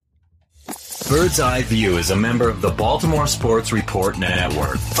Bird's Eye View is a member of the Baltimore Sports Report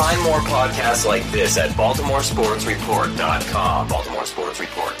Network. Find more podcasts like this at BaltimoreSportsReport.com.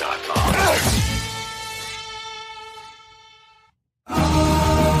 BaltimoreSportsReport.com.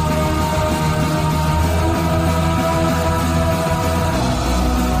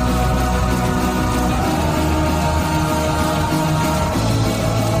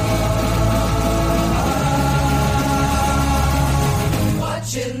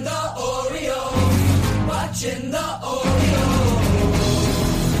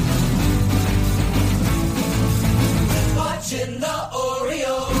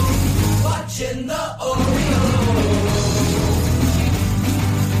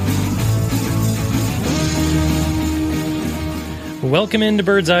 Welcome into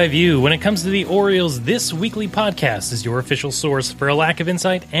Bird's Eye View. When it comes to the Orioles, this weekly podcast is your official source for a lack of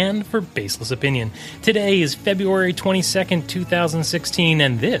insight and for baseless opinion. Today is February 22nd, 2016,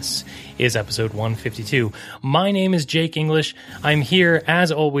 and this is episode 152. My name is Jake English. I'm here,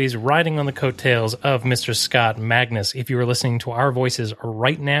 as always, riding on the coattails of Mr. Scott Magnus. If you are listening to our voices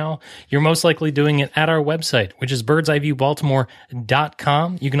right now, you're most likely doing it at our website, which is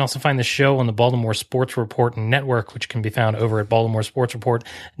birdseyeviewbaltimore.com. You can also find the show on the Baltimore Sports Report Network, which can be found over at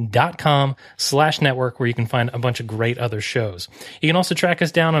baltimoresportsreport.com/network, where you can find a bunch of great other shows. You can also track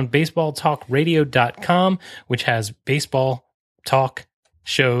us down on baseballtalkradio.com, which has baseball talk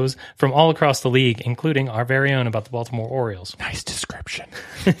shows from all across the league, including our very own about the Baltimore Orioles. Nice description.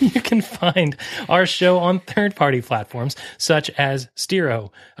 You can find our show on third-party platforms such as Stitcher,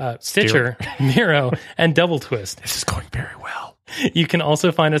 Miro, and Double Twist. This is going very well. You can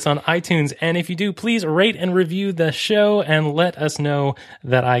also find us on iTunes, and if you do, please rate and review the show and let us know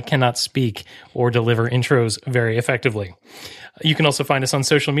that I cannot speak or deliver intros very effectively. You can also find us on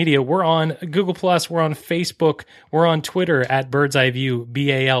social media. We're on Google+, we're on Facebook, we're on Twitter at Bird's Eye View,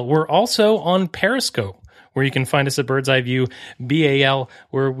 BAL. We're also on Periscope, where you can find us at Bird's Eye View, BAL,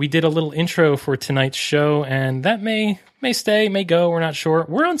 where we did a little intro for tonight's show, and that may stay, may go, we're not sure.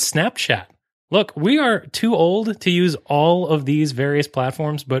 We're on Snapchat. Look, we are too old to use all of these various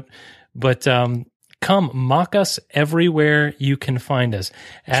platforms, but come mock us everywhere you can find us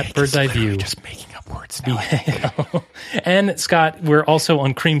at Jake Bird's Eye View. Just making up words now. And Scott, we're also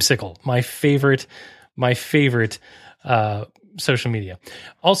on Creamsicle, my favorite social media.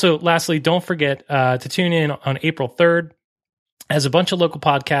 Also, lastly, don't forget to tune in on April 3rd, as a bunch of local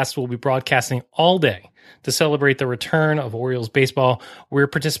podcasts will be broadcasting all day to celebrate the return of Orioles baseball. We're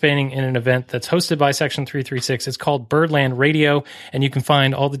participating in an event that's hosted by Section 336. It's called Birdland Radio, and you can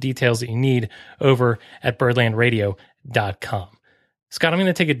find all the details that you need over at birdlandradio.com. Scott, I'm going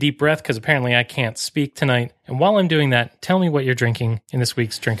to take a deep breath because apparently I can't speak tonight. And while I'm doing that, tell me what you're drinking in this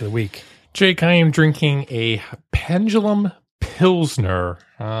week's Drink of the Week. Jake, I am drinking a Pendulum Pilsner.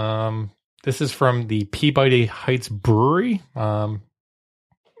 This is from the Peabody Heights Brewery.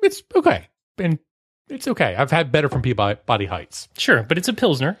 It's okay. And it's okay. I've had better from Peabody Heights. Sure, but it's a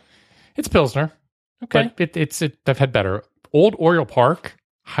Pilsner. It's a Pilsner. Okay. But I've had better. Old Oriole Park,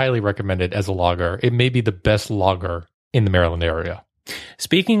 highly recommended as a lager. It may be the best lager in the Maryland area.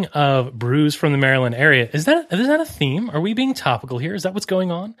 Speaking of brews from the Maryland area, is that a theme? Are we being topical here? Is that what's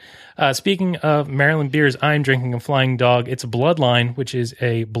going on? Speaking of Maryland beers, I'm drinking a Flying Dog. It's a Bloodline, which is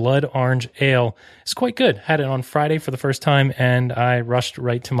a blood orange ale. It's quite good. Had it on Friday for the first time, and I rushed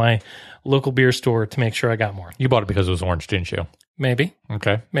right to my local beer store to make sure I got more. You bought it because it was orange, didn't you? Maybe.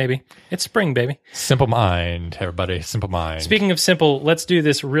 Okay. Maybe. It's spring, baby. Simple mind, everybody. Simple mind. Speaking of simple, let's do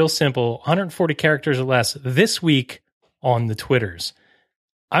this real simple. 140 characters or less this week on the Twitters.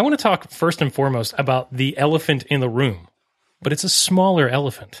 I want to talk first and foremost about the elephant in the room, but it's a smaller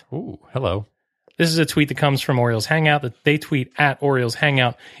elephant. Ooh, hello. This is a tweet that comes from Orioles Hangout that they tweet at Orioles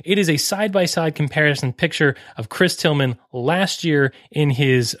Hangout. It is a side-by-side comparison picture of Chris Tillman last year in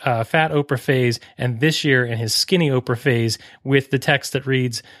his fat Oprah phase and this year in his skinny Oprah phase with the text that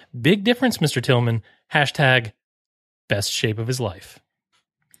reads, "Big difference, Mr. Tillman, hashtag best shape of his life."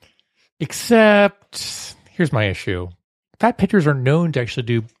 Except, here's my issue. Fat pitchers are known to actually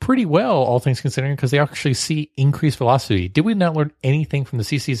do pretty well, all things considering, because they actually see increased velocity. Did we not learn anything from the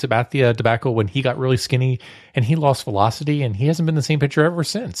CC Sabathia debacle when he got really skinny and he lost velocity and he hasn't been the same pitcher ever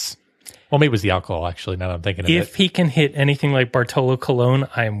since? Well, maybe it was the alcohol, actually, now that I'm thinking of it. If he can hit anything like Bartolo Colon,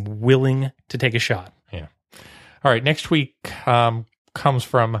 I'm willing to take a shot. Yeah. All right, next week comes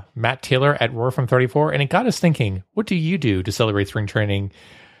from Matt Taylor at Roar from 34, and it got us thinking, what do you do to celebrate spring training?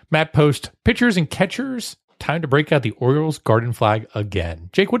 Matt post, pitchers and catchers, time to break out the Orioles garden flag again.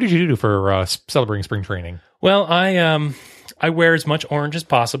 Jake, what did you do for celebrating spring training? Well, I I wear as much orange as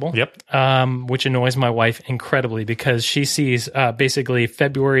possible. Yep. Which annoys my wife incredibly because she sees basically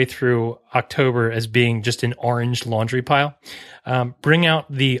February through October as being just an orange laundry pile. Bring out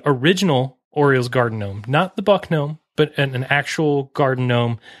the original Orioles garden gnome, not the Buck gnome, but an actual garden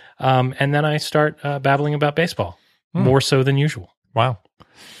gnome. And then I start babbling about baseball, more so than usual. Wow.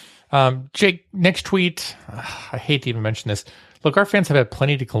 Jake, next tweet. I hate to even mention this. Look, our fans have had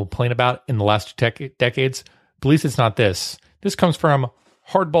plenty to complain about in the last decades. But at least it's not this. This comes from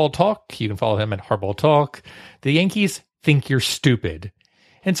Hardball Talk. You can follow him at Hardball Talk. The Yankees think you're stupid.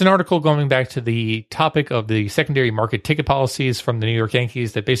 And it's an article going back to the topic of the secondary market ticket policies from the New York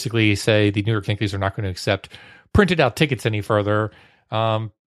Yankees that basically say the New York Yankees are not going to accept printed out tickets any further. Go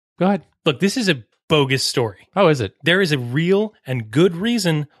ahead. Look, this is a bogus story. Oh, is it? There is a real and good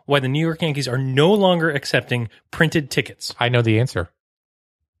reason why the New York Yankees are no longer accepting printed tickets. I know the answer.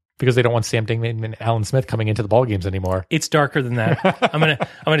 Because they don't want Sam Dingman and Alan Smith coming into the ball games anymore. It's darker than that. I'm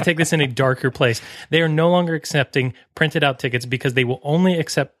gonna take this in a darker place. They are no longer accepting printed out tickets because they will only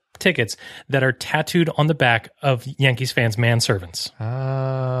accept tickets that are tattooed on the back of Yankees fans' manservants.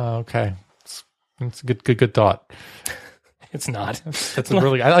 Okay. It's a good thought. It's not. That's a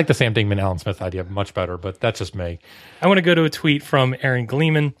really. I like the Sam Dingman Alan Smith idea much better, but that's just me. I want to go to a tweet from Aaron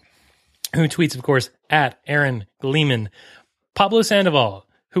Gleeman, who tweets, of course, at Aaron Gleeman. Pablo Sandoval,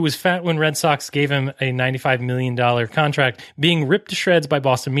 who was fat when Red Sox gave him a $95 million contract, being ripped to shreds by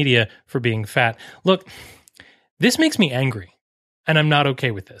Boston media for being fat. Look, this makes me angry, and I'm not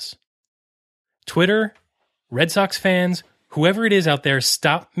okay with this. Twitter, Red Sox fans, whoever it is out there,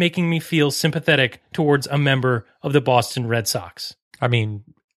 stop making me feel sympathetic towards a member of the Boston Red Sox. I mean,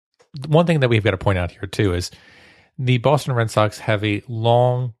 one thing that we've got to point out here, too, is the Boston Red Sox have a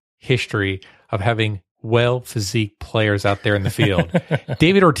long history of having well-physique players out there in the field.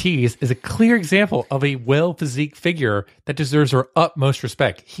 David Ortiz is a clear example of a well-physique figure that deserves our utmost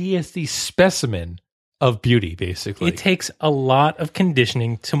respect. He is the specimen of beauty, basically. It takes a lot of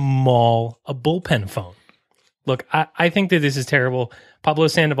conditioning to maul a bullpen phone. Look, I think that this is terrible. Pablo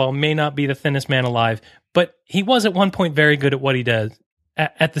Sandoval may not be the thinnest man alive, but he was at one point very good at what he does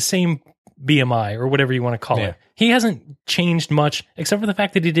at the same BMI or whatever you want to call it. He hasn't changed much except for the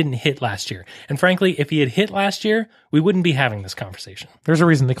fact that he didn't hit last year. And frankly, if he had hit last year, we wouldn't be having this conversation. There's a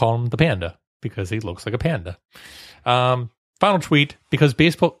reason they call him the panda, because he looks like a panda. Final tweet, because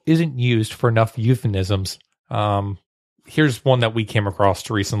baseball isn't used for enough euphemisms. Here's one that we came across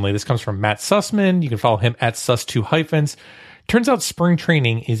recently. This comes from Matt Sussman. You can follow him at Sus2-. Turns out spring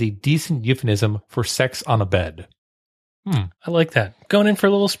training is a decent euphemism for sex on a bed. I like that. Going in for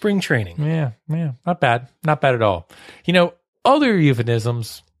a little spring training. Yeah. Not bad. Not bad at all. You know, other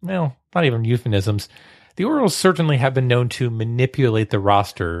euphemisms, well, not even euphemisms. The Orioles certainly have been known to manipulate the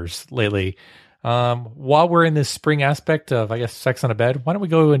rosters lately. While we're in this spring aspect of, I guess, sex on a bed, why don't we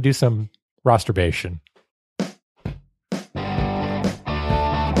go and do some rosterbation?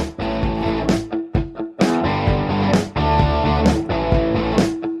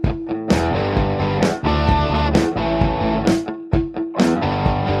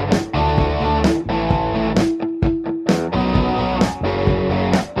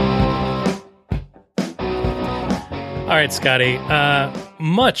 All right, Scotty.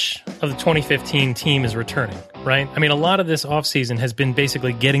 Much of the 2015 team is returning, right? I mean, a lot of this offseason has been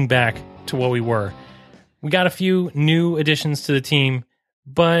basically getting back to what we were. We got a few new additions to the team,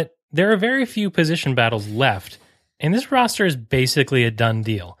 but there are very few position battles left, and this roster is basically a done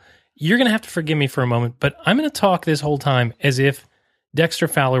deal. You're going to have to forgive me for a moment, but I'm going to talk this whole time as if Dexter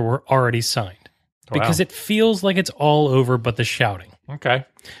Fowler were already signed, because it feels like it's all over but the shouting. Okay.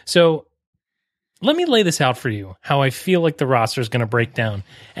 So let me lay this out for you, how I feel like the roster is going to break down,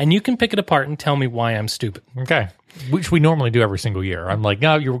 and you can pick it apart and tell me why I'm stupid. Okay. Which we normally do every single year. I'm like,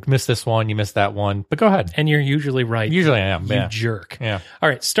 no, you missed this one, you missed that one, but go ahead. And you're usually right. Usually I am, You jerk. Yeah. All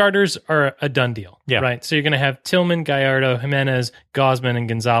right, starters are a done deal, right? So you're going to have Tillman, Gallardo, Jimenez, Gausman, and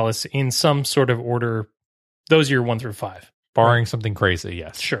Gonzalez in some sort of order. Those are your 1 through 5. Barring something crazy,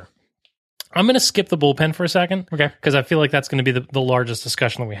 yes. Sure. I'm going to skip the bullpen for a second, okay, because I feel like that's going to be the largest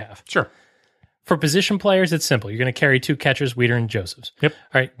discussion that we have. Sure. For position players, it's simple. You're going to carry 2 catchers, Weeder and Josephs. Yep.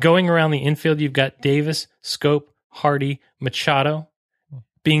 All right, going around the infield, you've got Davis, Scope, Hardy, Machado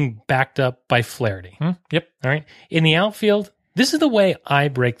being backed up by Flaherty. Yep. All right. In the outfield, this is the way I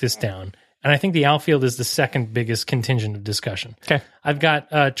break this down, and I think the outfield is the second biggest contingent of discussion. Okay. I've got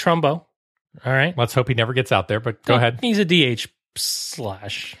Trumbo. All right. Let's hope he never gets out there, but go ahead. He's a DH /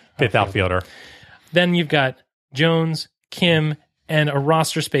 fifth outfielder. Then you've got Jones, Kim, and a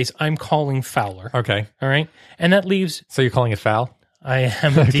roster space I'm calling Fowler. Okay. All right. And that leaves... So you're calling it foul? I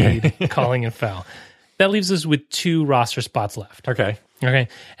am indeed calling it foul. that leaves us with 2 roster spots left. Okay. Okay.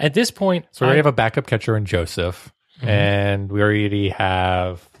 At this point, So we already have a backup catcher in Joseph, and we already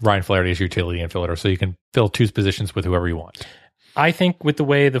have Ryan Flaherty as utility infielder, so you can fill 2 positions with whoever you want. I think with the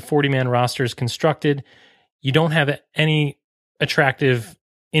way the 40-man roster is constructed, you don't have any attractive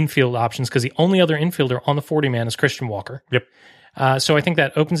infield options because the only other infielder on the 40-man is Christian Walker. Yep. So I think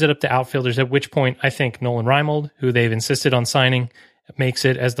that opens it up to outfielders, at which point I think Nolan Reimold, who they've insisted on signing, makes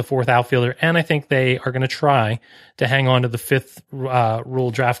it as the 4th outfielder. And I think they are going to try to hang on to the 5th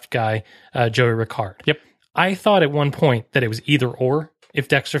rule draft guy, Joey Ricard. Yep. I thought at one point that it was either or if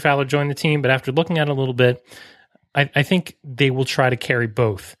Dexter Fowler joined the team, but after looking at it a little bit, I think they will try to carry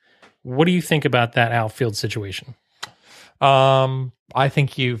both. What do you think about that outfield situation? I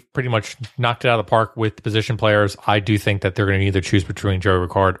think you've pretty much knocked it out of the park with the position players. I do think that they're going to either choose between Joey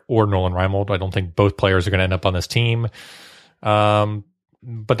Ricard or Nolan Reimold. I don't think both players are going to end up on this team.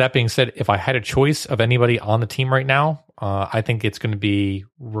 But that being said, if I had a choice of anybody on the team right now, I think it's going to be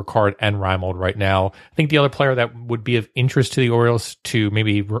Ricard and Reimold right now. I think the other player that would be of interest to the Orioles to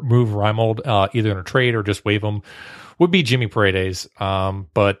maybe remove Reimold, either in a trade or just waive him, would be Jimmy Paredes.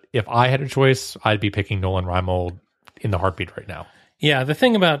 But if I had a choice, I'd be picking Nolan Reimold in the heartbeat right now. Yeah, the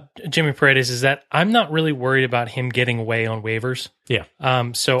thing about Jimmy Paredes is that I'm not really worried about him getting away on waivers. Yeah.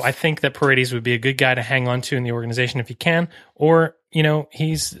 So I think that Paredes would be a good guy to hang on to in the organization if he can. Or,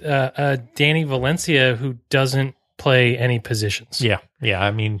 he's Danny Valencia who doesn't play any positions. Yeah.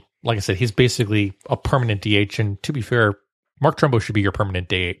 I mean, like I said, he's basically a permanent DH. And to be fair, Mark Trumbo should be your permanent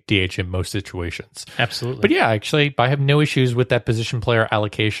DH in most situations. Absolutely. But yeah, actually, I have no issues with that position player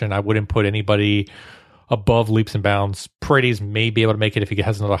allocation. I wouldn't put anybody above leaps and bounds. Paredes may be able to make it if he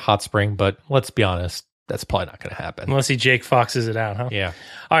has another hot spring, but let's be honest, that's probably not going to happen. Unless he Jake Foxes it out, huh? Yeah.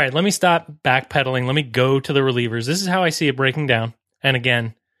 All right, let me stop backpedaling. Let me go to the relievers. This is how I see it breaking down. And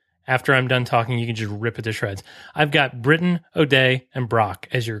again, after I'm done talking, you can just rip it to shreds. I've got Britton, O'Day, and Brock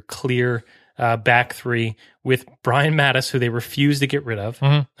as your clear back 3 with Brian Mattis, who they refuse to get rid of.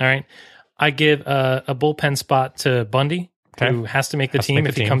 Mm-hmm. All right. I give a bullpen spot to Bundy, who has to make the team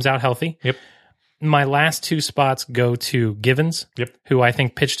if he comes out healthy. Yep. My last 2 spots go to Givens, who I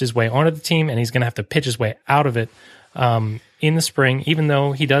think pitched his way onto the team, and he's going to have to pitch his way out of it in the spring, even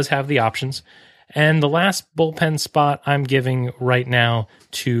though he does have the options. And the last bullpen spot I'm giving right now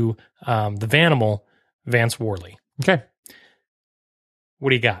to the Vanimal, Vance Worley. Okay.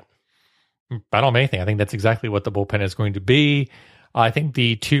 What do you got? I don't have anything. I think that's exactly what the bullpen is going to be. I think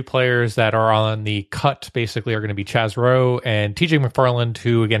the 2 players that are on the cut basically are going to be Chaz Rowe and TJ McFarland,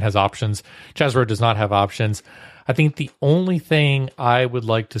 who again has options. Chaz Rowe does not have options. I think the only thing I would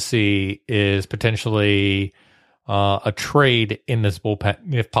like to see is potentially a trade in this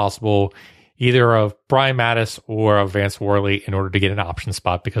bullpen, if possible, either of Brian Mattis or of Vance Worley in order to get an option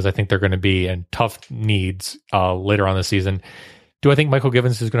spot, because I think they're going to be in tough needs later on this season. Do I think Michael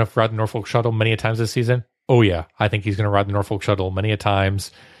Givens is going to ride the Norfolk Shuttle many a times this season? Oh, yeah. I think he's going to ride the Norfolk Shuttle many a times.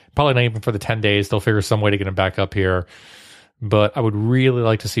 Probably not even for the 10 days. They'll figure some way to get him back up here. But I would really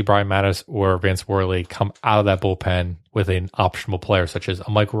like to see Brian Mattis or Vance Worley come out of that bullpen with an optional player, such as a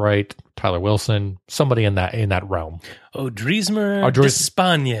Mike Wright, Tyler Wilson, somebody in that realm. Drismer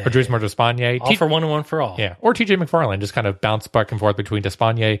Despaigne. Drismer Despaigne. All for one and one for all. Yeah. Or TJ McFarland. Just kind of bounce back and forth between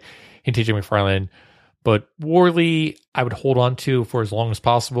Despaigne and TJ McFarland. But Worley, I would hold on to for as long as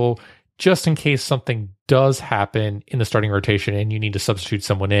possible, just in case something does happen in the starting rotation and you need to substitute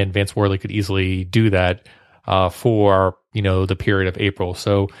someone in. Vance Worley could easily do that for the period of April.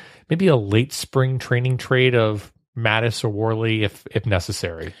 So maybe a late spring training trade of Mattis or Worley if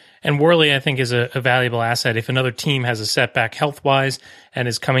necessary. And Worley, I think, is a valuable asset if another team has a setback health-wise and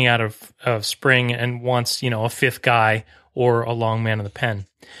is coming out of spring and wants, a 5th guy or a long man in the pen.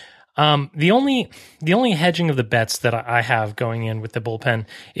 The only hedging of the bets that I have going in with the bullpen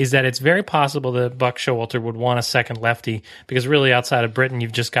is that it's very possible that Buck Showalter would want a second lefty, because really outside of Britton,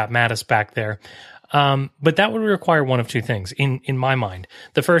 you've just got Mattis back there. But that would require one of 2 things in my mind.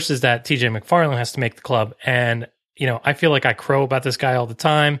 The first is that TJ McFarland has to make the club. And, I feel like I crow about this guy all the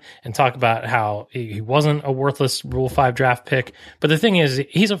time and talk about how he wasn't a worthless Rule 5 draft pick. But the thing is,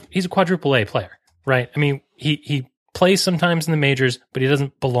 he's a quadruple A player, right? I mean, he plays sometimes in the majors, but he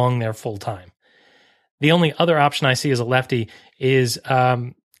doesn't belong there full time. The only other option I see as a lefty is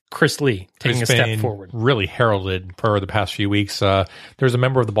Chris Lee taking a step forward. Really heralded for the past few weeks. There's a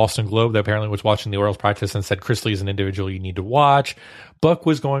member of the Boston Globe that apparently was watching the Orioles practice and said Chris Lee is an individual you need to watch. Buck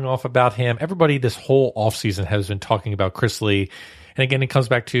was going off about him. Everybody this whole offseason has been talking about Chris Lee. And again, it comes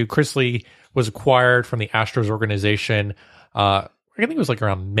back to Chris Lee was acquired from the Astros organization. I think it was like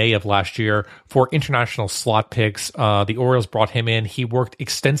around May of last year, for international slot picks. The Orioles brought him in. He worked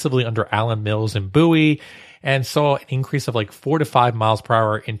extensively under Alan Mills and Bowie and saw an increase of like 4 to 5 miles per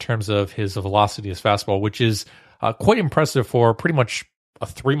hour in terms of his velocity, his fastball, which is quite impressive for pretty much a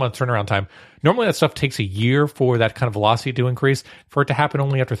 3-month turnaround time. Normally that stuff takes a year for that kind of velocity to increase. For it to happen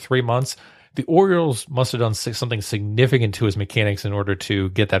only after 3 months, the Orioles must have done something significant to his mechanics in order to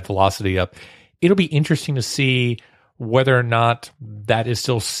get that velocity up. It'll be interesting to see whether or not that is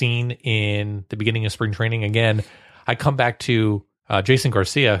still seen in the beginning of spring training. Again, I come back to Jason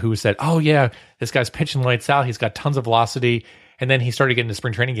Garcia, who said, oh yeah, this guy's pitching lights out. He's got tons of velocity. And then he started getting to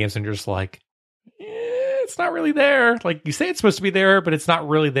spring training games and you're just like, it's not really there. Like, you say it's supposed to be there, but it's not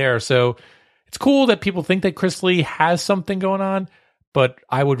really there. So it's cool that people think that Chris Lee has something going on, but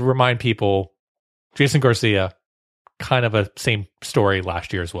I would remind people, Jason Garcia, kind of a same story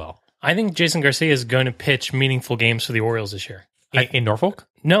last year as well. I think Jason Garcia is going to pitch meaningful games for the Orioles this year. In Norfolk?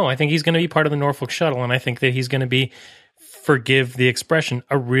 No, I think he's going to be part of the Norfolk shuttle, and I think that he's going to be, forgive the expression,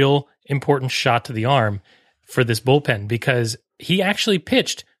 a real important shot to the arm for this bullpen, because he actually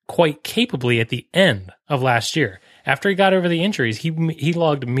pitched quite capably at the end of last year. After he got over the injuries, he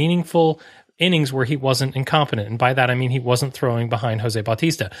logged meaningful innings where he wasn't incompetent, and by that I mean he wasn't throwing behind Jose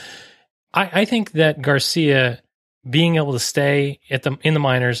Bautista. I think that Garcia being able to stay in the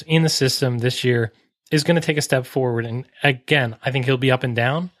minors, in the system this year, is going to take a step forward. And again, I think he'll be up and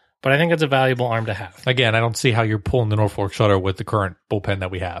down, but I think it's a valuable arm to have. Again, I don't see how you're pulling the Norfolk shuttle with the current bullpen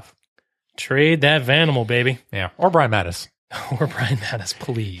that we have. Trade that Vanimal, baby. Yeah, or Brian Mattis. Or Brian Mattis,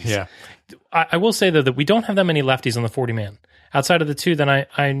 please. Yeah. I will say, though, that we don't have that many lefties on the 40-man. Outside of the two that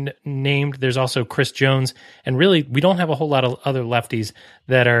I named, there's also Chris Jones, and really, we don't have a whole lot of other lefties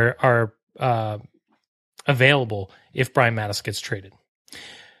that are available if Brian Mattis gets traded.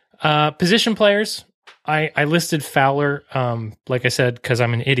 Position players, I listed Fowler, like I said, because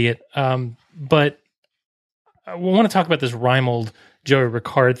I'm an idiot. But I want to talk about this Reimold, Joey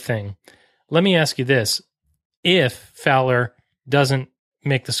Ricard thing. Let me ask you this. If Fowler doesn't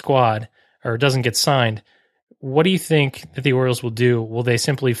make the squad or doesn't get signed, what do you think that the Orioles will do? Will they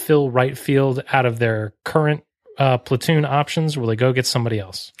simply fill right field out of their current platoon options? Will they go get somebody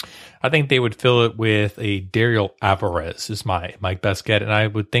else? I think they would fill it with a Daryl Alvarez is my best get. And I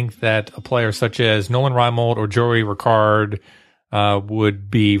would think that a player such as Nolan Reimold or Joey Ricard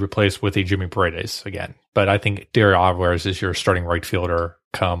would be replaced with a Jimmy Paredes again. But I think Daryl Alvarez is your starting right fielder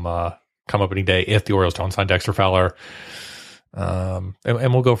come opening day if the Orioles don't sign Dexter Fowler. And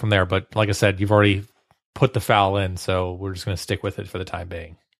we'll go from there. But like I said, you've already put the foul in, so we're just going to stick with it for the time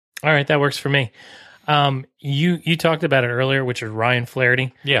being. All right, that works for me. You talked about it earlier, which is Ryan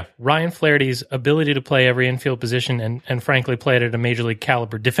Flaherty. Yeah. Ryan Flaherty's ability to play every infield position and frankly play it at a major league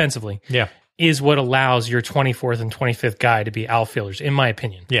caliber defensively is what allows your 24th and 25th guy to be outfielders, in my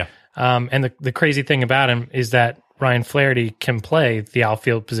opinion. Yeah. And the crazy thing about him is that Ryan Flaherty can play the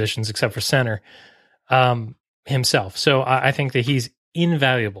outfield positions except for center himself. So I think that he's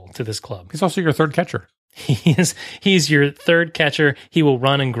invaluable to this club. He's also your third catcher. He's your third catcher. He will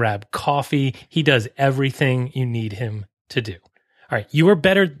run and grab coffee. He does everything you need him to do. All right, you were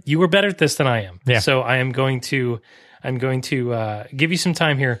better at this than I am. Yeah. So I'm going to give you some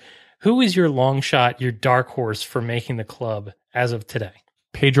time here. Who is your long shot, your dark horse for making the club as of today?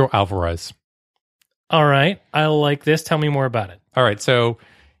 Pedro Alvarez. All right, I like this. Tell me more about it. All right, so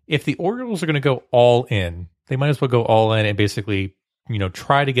if the Orioles are going to go all in, they might as well go all in and basically,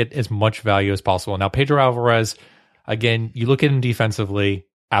 try to get as much value as possible. Now, Pedro Alvarez, again, you look at him defensively,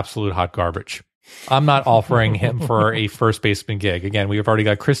 absolute hot garbage. I'm not offering him for a first baseman gig. Again, we've already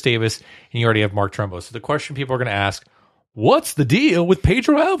got Chris Davis and you already have Mark Trumbo. So the question people are going to ask, what's the deal with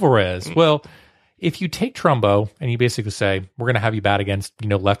Pedro Alvarez? Well, if you take Trumbo and you basically say, we're going to have you bat against,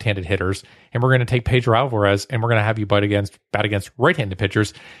 left-handed hitters, and we're going to take Pedro Alvarez and we're going to have you bat against right-handed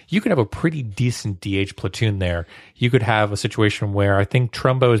pitchers, you could have a pretty decent DH platoon there. You could have a situation where I think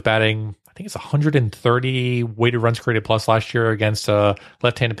Trumbo is batting, I think it's 130 weighted runs created plus last year against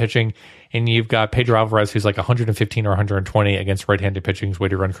left-handed pitching, and you've got Pedro Alvarez who's like 115 or 120 against right-handed pitching's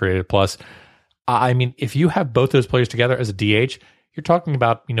weighted run created plus. I mean, if you have both those players together as a DH, you're talking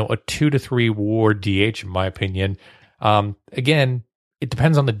about, a 2 to 3 WAR DH, in my opinion. Again, it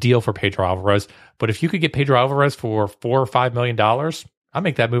depends on the deal for Pedro Alvarez. But if you could get Pedro Alvarez for $4 or $5 million, I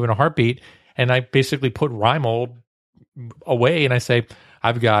make that move in a heartbeat. And I basically put Reimold away and I say,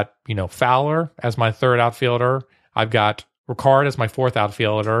 I've got, Fowler as my third outfielder. I've got Ricard as my fourth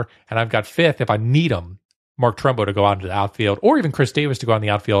outfielder. And I've got fifth, if I need him, Mark Trumbo to go out into the outfield, or even Chris Davis to go out in the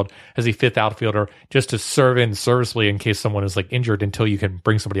outfield as a fifth outfielder, just to serve in serviceably in case someone is injured until you can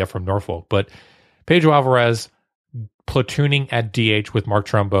bring somebody up from Norfolk. But Pedro Alvarez, platooning at DH with Mark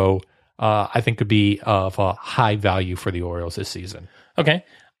Trumbo, I think could be of a high value for the Orioles this season. Okay.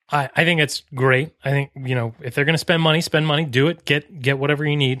 I think it's great. I think, if they're going to spend money, do it, get whatever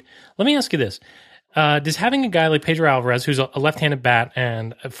you need. Let me ask you this. Does having a guy like Pedro Alvarez, who's a left-handed bat,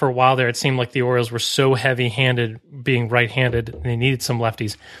 and for a while there it seemed like the Orioles were so heavy-handed being right-handed, and they needed some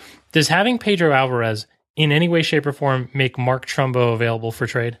lefties. Does having Pedro Alvarez in any way, shape, or form make Mark Trumbo available for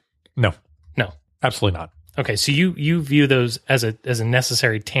trade? No. No. Absolutely not. Okay, so you view those as a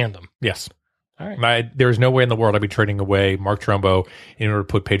necessary tandem. Yes. All right. There's no way in the world I'd be trading away Mark Trumbo in order to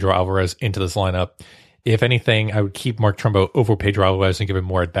put Pedro Alvarez into this lineup. If anything, I would keep Mark Trumbo over Pedro Alvarez and give him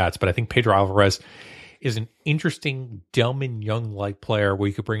more at-bats. But I think Pedro Alvarez is an interesting Delman Young-like player where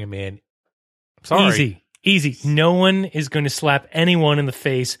you could bring him in. Sorry. Easy. No one is going to slap anyone in the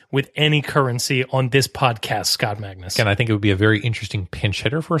face with any currency on this podcast, Scott Magnus. And I think it would be a very interesting pinch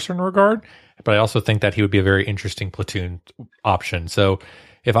hitter for a certain regard. But I also think that he would be a very interesting platoon option. So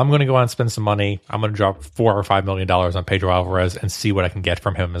if I'm going to go out and spend some money, I'm going to drop $4 or $5 million on Pedro Alvarez and see what I can get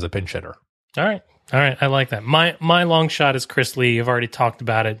from him as a pinch hitter. All right. I like that. My long shot is Chris Lee. I've already talked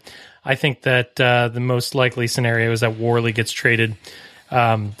about it. I think that the most likely scenario is that Worley gets traded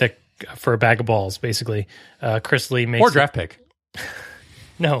for a bag of balls, basically. Chris Lee makes... Or draft pick.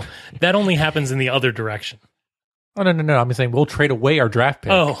 No, that only happens in the other direction. Oh, no. I'm saying we'll trade away our draft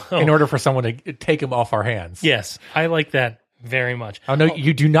pick in order for someone to take him off our hands. Yes, I like that very much. Oh, no,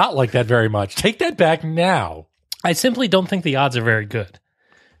 you do not like that very much. Take that back now. I simply don't think the odds are very good.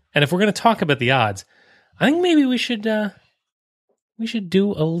 And if we're going to talk about the odds, I think maybe we should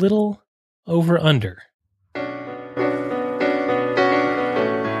do a little over-under.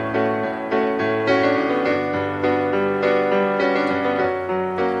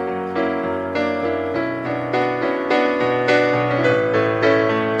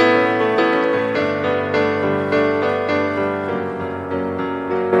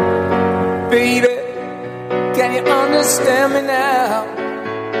 Baby, can you understand me now?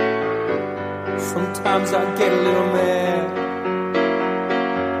 Sometimes I get a little mad.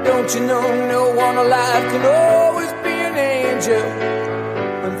 Don't you know no one alive can always be an angel?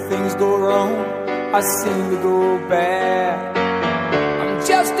 When things go wrong, I seem to go bad. I'm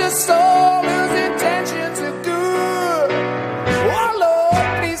just a soul whose intentions are good. Oh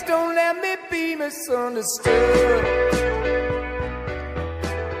Lord, please don't let me be misunderstood.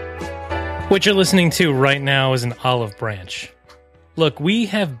 What you're listening to right now is an olive branch. Look, we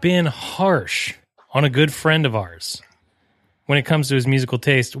have been harsh on a good friend of ours when it comes to his musical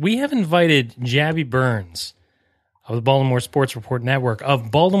taste. We have invited Jabby Burns of the Baltimore Sports Report Network, of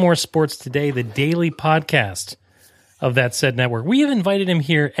Baltimore Sports Today, the daily podcast of that said network. We have invited him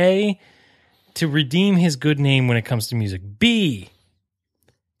here, A, to redeem his good name when it comes to music, B,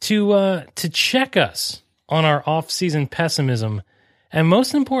 to check us on our off-season pessimism, and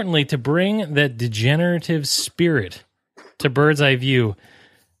most importantly, to bring that degenerative spirit to Bird's Eye View.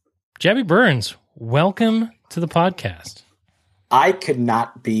 Jabby Burns, welcome to the podcast. I could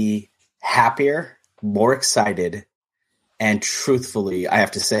not be happier, more excited, and truthfully, I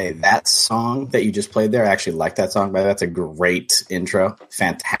have to say, that song that you just played there, I actually like that song, but that's a great intro.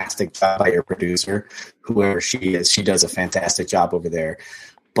 Fantastic job by your producer, whoever she is. She does a fantastic job over there.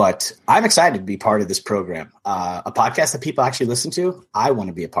 But I'm excited to be part of this program. A podcast that people actually listen to, I want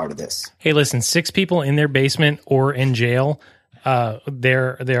to be a part of this. Hey, listen, 6 people in their basement or in jail,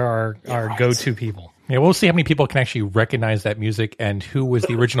 there are our go-to people. Yeah, we'll see how many people can actually recognize that music and who was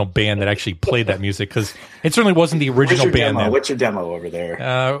the original band that actually played that music, because it certainly wasn't the original band. What's your demo over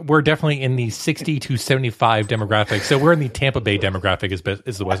there? We're definitely in the 60 to 75 demographic, so we're in the Tampa Bay demographic is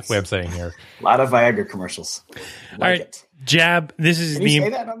the way I'm saying here. A lot of Viagra commercials. All right, Jab, this is can you say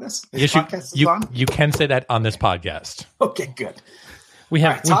that on this? Yes, you can say that on this podcast. Okay, good.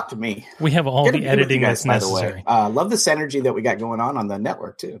 Talk to me. We have all the editing that's necessary. Love this energy that we got going on the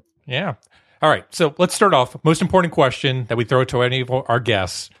network, too. Yeah. All right, so let's start off. Most important question that we throw to any of our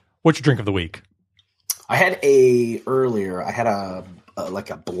guests: what's your drink of the week? I had a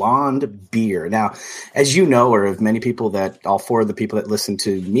blonde beer. Now, as you know, or many people that all 4 of the people that listen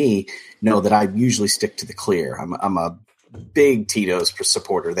to me know, that I usually stick to the clear. I'm a big Tito's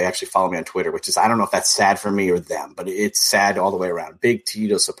supporter. They actually follow me on Twitter, which is, I don't know if that's sad for me or them, but it's sad all the way around. Big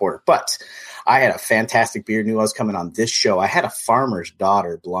Tito's supporter. But I had a fantastic beer. Knew I was coming on this show. I had a Farmer's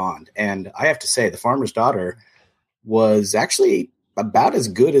Daughter blonde. And I have to say, the Farmer's Daughter was actually about as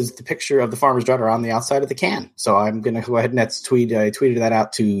good as the picture of the Farmer's Daughter on the outside of the can. So I'm going to go ahead and I tweeted that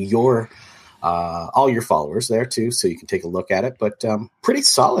out to your all your followers there too, so you can take a look at it. But pretty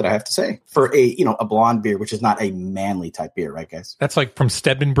solid, I have to say, for a blonde beer, which is not a manly type beer, right, guys? That's like from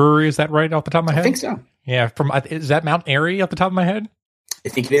Stedman Brewery. Is that right off the top of my head? I think so. Yeah, is that Mount Airy off the top of my head? I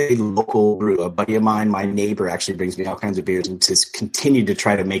think it is a local brew. A buddy of mine, my neighbor, actually brings me all kinds of beers and has continued to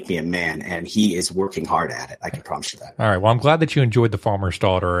try to make me a man, and he is working hard at it. I can promise you that. All right. Well, I'm glad that you enjoyed the Farmer's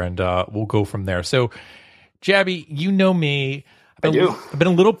Daughter, and we'll go from there. So, Jabby, you know me. I've been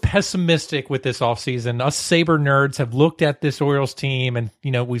a little pessimistic with this offseason. Us Sabre nerds have looked at this Orioles team, and,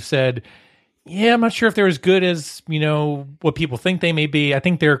 we've said, yeah, I'm not sure if they're as good as, what people think they may be. I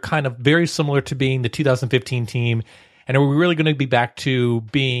think they're kind of very similar to being the 2015 team. And are we really going to be back to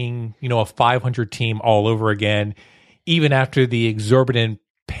being, a 500 team all over again, even after the exorbitant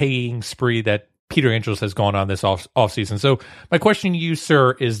paying spree that Peter Angelos has gone on this offseason? So my question to you,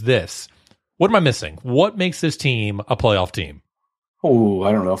 sir, is this. What am I missing? What makes this team a playoff team? Oh,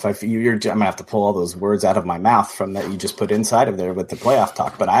 I don't know if I'm going to have to pull all those words out of my mouth from that you just put inside of there with the playoff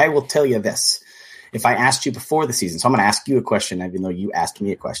talk. But I will tell you this. If I asked you before the season, so I'm going to ask you a question, even though you asked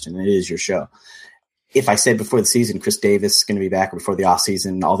me a question, and it is your show. If I said before the season, Chris Davis is going to be back, or before the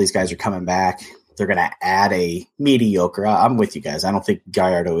offseason, all these guys are coming back, they're going to add a mediocre. I'm with you guys. I don't think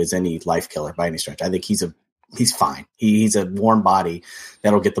Gallardo is any life killer by any stretch. I think he's fine. He's a warm body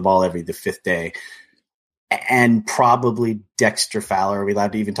that'll get the ball the fifth day. And probably Dexter Fowler. Are we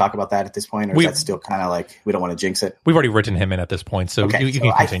allowed to even talk about that at this point? Or is that still kind of like we don't want to jinx it? We've already written him in at this point, so you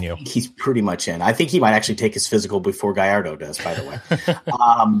can continue. He's pretty much in. I think he might actually take his physical before Gallardo does, by the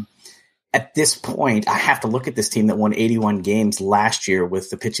way. At this point, I have to look at this team that won 81 games last year with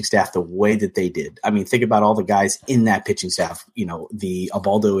the pitching staff the way that they did. I mean, think about all the guys in that pitching staff, the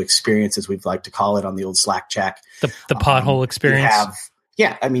Ubaldo experience, as we'd like to call it on the old Slack chat. The pothole experience.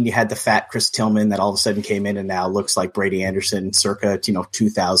 You had the fat Chris Tillman that all of a sudden came in and now looks like Brady Anderson circa,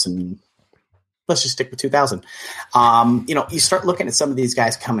 2000. Let's just stick with 2000. You start looking at some of these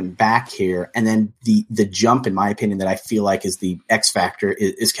guys coming back here, and then the jump, in my opinion, that I feel like is the X factor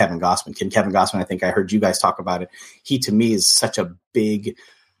is Kevin Gausman. Kevin Gausman, I think I heard you guys talk about it. He, to me, is such a big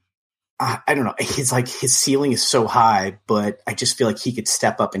I don't know. He's like, his ceiling is so high, but I just feel like he could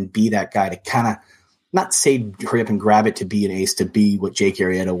step up and be that guy to kind of not say hurry up and grab it to be an ace, to be what Jake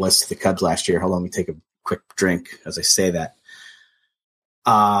Arrieta was to the Cubs last year. Hold on, let me take a quick drink as I say that.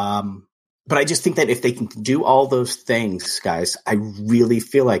 But I just think that if they can do all those things, guys, I really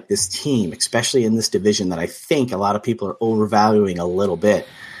feel like this team, especially in this division that I think a lot of people are overvaluing a little bit,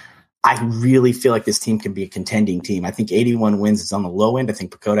 I really feel like this team can be a contending team. I think 81 wins is on the low end. I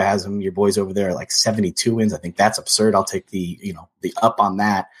think Pacoda has them. Your boys over there are like 72 wins. I think that's absurd. I'll take the up on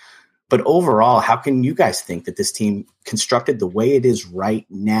that. But overall, how can you guys think that this team constructed the way it is right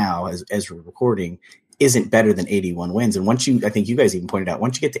now as we're recording isn't better than 81 wins? And I think you guys even pointed out,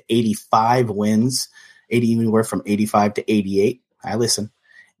 once you get to 85 wins, anywhere from 85 to 88,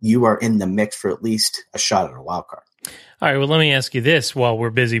 you are in the mix for at least a shot at a wild card. All right, well, let me ask you this while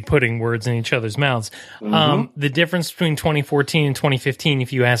we're busy putting words in each other's mouths. The difference between 2014 and 2015,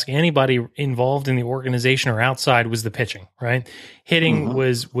 if you ask anybody involved in the organization or outside, was the pitching, right? Hitting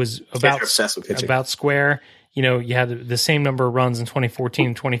was about square. You had the same number of runs in 2014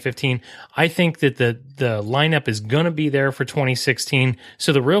 and 2015. I think that the lineup is going to be there for 2016.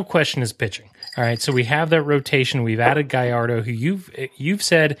 So the real question is pitching. All right, so we have that rotation. We've added Gallardo, who you've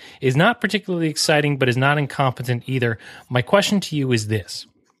said is not particularly exciting, but is not incompetent either. My question to you is this.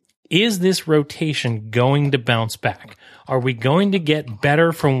 Is this rotation going to bounce back? Are we going to get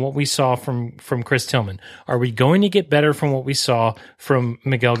better from what we saw from Chris Tillman? Are we going to get better from what we saw from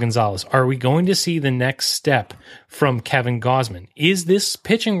Miguel Gonzalez? Are we going to see the next step from Kevin Gausman? Is this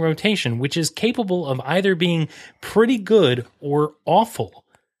pitching rotation, which is capable of either being pretty good or awful,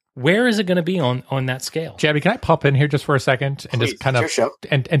 where is it going to be on that scale? Jabby, can I pop in here just for a second and just kind of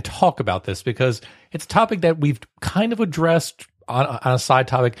and talk about this, because it's a topic that we've kind of addressed on a side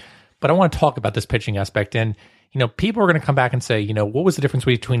topic, but I want to talk about this pitching aspect. And, people are going to come back and say, what was the difference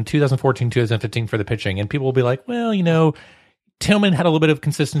between 2014 and 2015 for the pitching? And people will be like, well, Tillman had a little bit of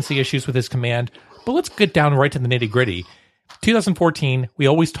consistency issues with his command, but let's get down right to the nitty gritty. 2014, we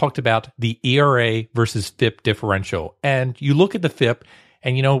always talked about the ERA versus FIP differential. And you look at the FIP,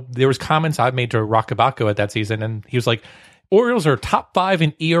 and, there was comments I've made to Rockabacco at that season, and he was like, Orioles are top 5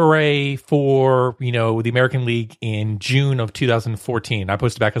 in ERA for, the American League in June of 2014. I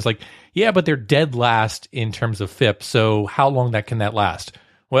posted back, I was like, yeah, but they're dead last in terms of FIP, so how long can that last?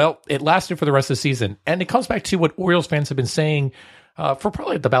 Well, it lasted for the rest of the season, and it comes back to what Orioles fans have been saying for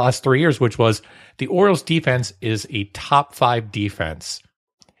probably the last 3 years, which was the Orioles defense is a top 5 defense.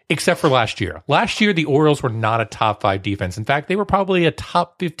 Except for last year. Last year, the Orioles were not a top 5 defense. In fact, they were probably a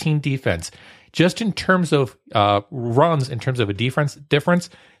top 15 defense. Just in terms of runs, in terms of a difference,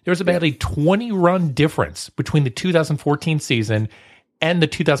 there was about a 20-run difference between the 2014 season and the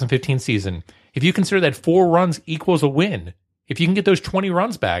 2015 season. If you consider that 4 runs equals a win, if you can get those 20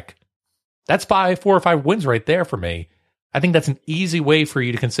 runs back, that's 4 or 5 wins right there for me. I think that's an easy way for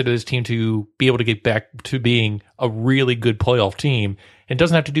you to consider this team to be able to get back to being a really good playoff team. It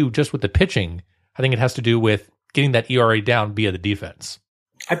doesn't have to do just with the pitching. I think it has to do with getting that ERA down via the defense.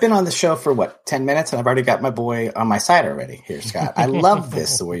 I've been on the show for 10 minutes, and I've already got my boy on my side already here, Scott. I love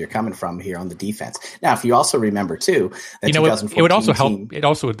this, the way you're coming from here on the defense. Now, if you also remember too, that it would also help.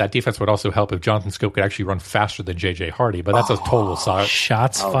 That defense would also help if Jonathan Scope could actually run faster than JJ Hardy, but that's a total side.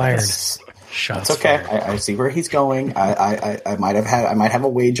 Shots fired. That's okay. I see where he's going. I might have a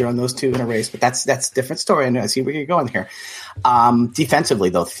wager on those two in a race, but that's a different story. I see where you're going here. Defensively,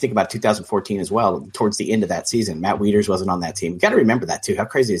 though, if you think about 2014 as well, towards the end of that season, Matt Wieters wasn't on that team. You got to remember that too. How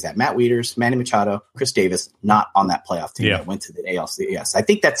crazy is that? Matt Wieters, Manny Machado, Chris Davis, not on that playoff team that went to the ALCS. I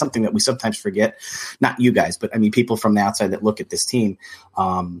think that's something that we sometimes forget. Not you guys, but I mean people from the outside that look at this team.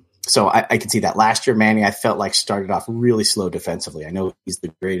 So I can see that. Last year, Manny, I felt like started off really slow defensively. I know he's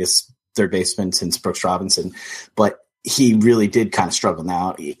the greatest third baseman since Brooks Robinson, but he really did kind of struggle.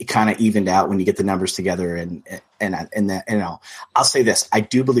 Now it kind of evened out when you get the numbers together, and I'll say this: I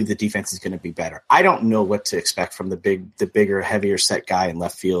do believe the defense is going to be better. I don't know what to expect from the bigger, heavier set guy in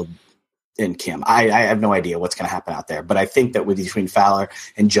left field in Kim. I have no idea what's going to happen out there, but I think that between Fowler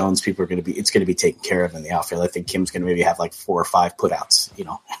and Jones, it's going to be taken care of in the outfield. I think Kim's going to maybe have like 4 or 5 putouts,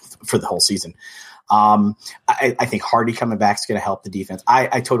 for the whole season. I think Hardy coming back is going to help the defense.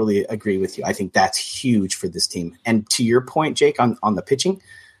 I totally agree with you. I think that's huge for this team. And to your point, Jake, on the pitching,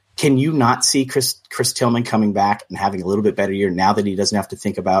 can you not see Chris Tillman coming back and having a little bit better year now that he doesn't have to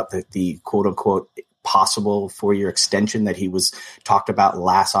think about the quote unquote possible 4-year extension that he was talked about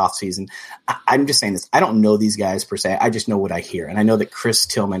last offseason? I'm just saying this. I don't know these guys per se. I just know what I hear. And I know that Chris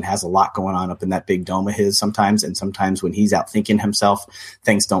Tillman has a lot going on up in that big dome of his sometimes. And sometimes when he's out thinking himself,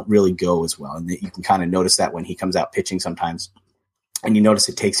 things don't really go as well. And you can kind of notice that when he comes out pitching sometimes. And you notice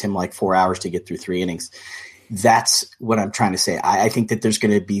it takes him like 4 hours to get through 3 innings. That's what I'm trying to say. I think that there's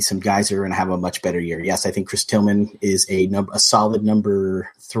going to be some guys that are going to have a much better year. Yes, I think Chris Tillman is a solid number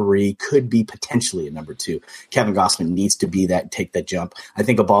 3, could be potentially a number 2. Kevin Gausman needs to be that, take that jump. I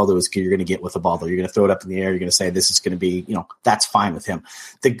think Ubaldo is you're going to get with Ubaldo. You're going to throw it up in the air. You're going to say this is going to be, that's fine with him.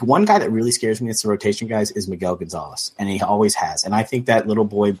 The one guy that really scares me, it's the rotation guys, is Miguel Gonzalez, and he always has. And I think that little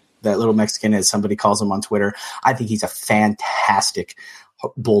boy, that little Mexican, as somebody calls him on Twitter, I think he's a fantastic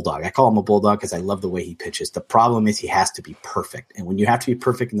bulldog. I call him a bulldog because I love the way he pitches. The problem is he has to be perfect. And when you have to be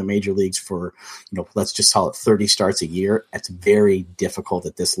perfect in the major leagues for, let's just call it 30 starts a year, that's very difficult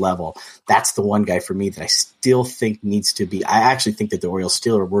at this level. That's the one guy for me that I still think needs to be. I actually think that the Orioles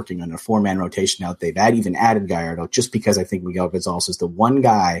still are working on a 4-man rotation now. They've even added Gallardo, just because I think Miguel Gonzalez is the one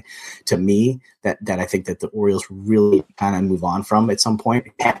guy to me that I think that the Orioles really kind of move on from at some point.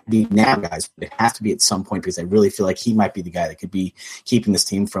 It can't be now, guys, but it has to be at some point, because I really feel like he might be the guy that could be keeping this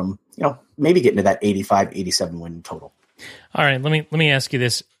team from, maybe getting to that 85, 87 win total. All right, let me ask you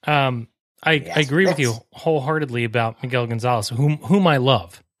this. I agree with you wholeheartedly about Miguel Gonzalez, whom I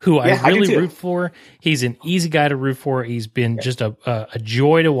love, who I really root for. He's an easy guy to root for. He's been just a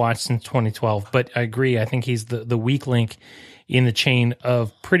joy to watch since 2012. But I agree. I think he's the weak link in the chain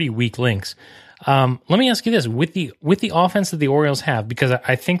of pretty weak links. Let me ask you this: with the offense that the Orioles have, because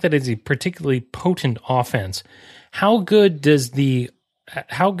I think that it's a particularly potent offense, how good does the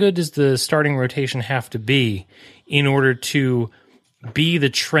starting rotation have to be in order to be the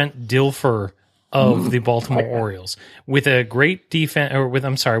Trent Dilfer of the Baltimore Orioles, with a great defense, with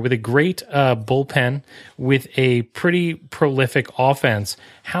a great bullpen, with a pretty prolific offense?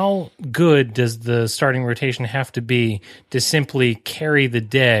 How good does the starting rotation have to be to simply carry the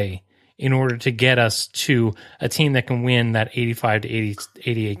day in order to get us to a team that can win that 85 to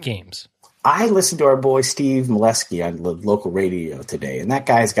 88 games? I listened to our boy Steve Molesky on the local radio today, and that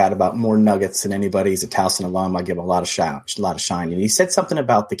guy's got about more nuggets than anybody. He's a Towson alum. I give him a lot of shine. And he said something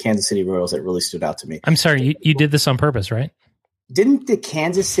about the Kansas City Royals that really stood out to me. I'm sorry, you did this on purpose, right? Didn't the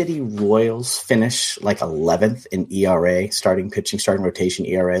Kansas City Royals finish like 11th in ERA, starting rotation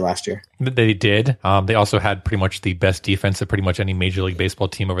ERA last year? They did. They also had pretty much the best defense of pretty much any Major League Baseball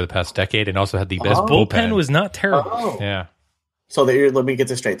team over the past decade, and also had the best bullpen. Bullpen was not terrible. Oh. Yeah. So let me get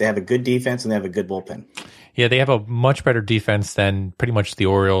this straight. They have a good defense and they have a good bullpen. Yeah, they have a much better defense than pretty much the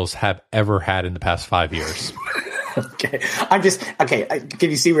Orioles have ever had in the past 5 years. Okay. Can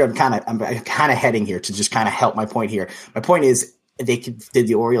you see where I'm kind of heading here to just kind of help my point here? My point is,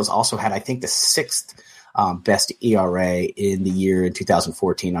 The Orioles also had, I think, the sixth best ERA in the year in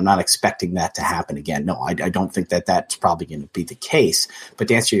 2014. I'm not expecting that to happen again. No, I don't think that's probably going to be the case. But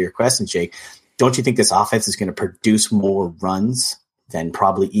to answer your question, Jake, don't you think this offense is going to produce more runs than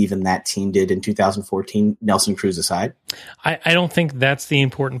probably even that team did in 2014, Nelson Cruz aside? I don't think that's the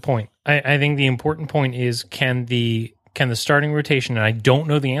important point. I think the important point is can the starting rotation, and I don't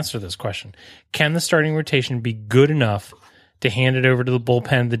know the answer to this question, can the starting rotation be good enough to hand it over to the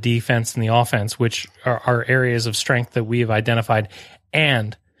bullpen, the defense, and the offense, which are areas of strength that we have identified,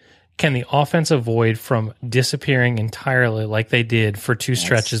 and can the offense avoid from disappearing entirely like they did for two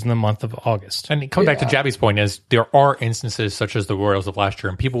stretches in the month of August? And coming back to Jabby's point is there are instances such as the Royals of last year,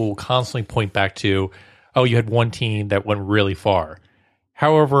 and people will constantly point back to, oh, you had one team that went really far.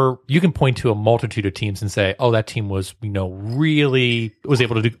 However, you can point to a multitude of teams and say, oh, that team was, really was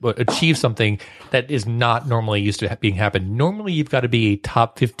able to achieve something that is not normally used to being happen. Normally, you've got to be a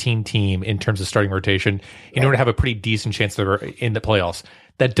top 15 team in terms of starting rotation in order to have a pretty decent chance that are in the playoffs.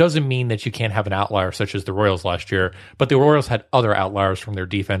 That doesn't mean that you can't have an outlier such as the Royals last year, but the Royals had other outliers from their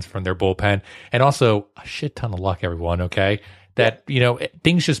defense, from their bullpen, and also a shit ton of luck, everyone, okay? That,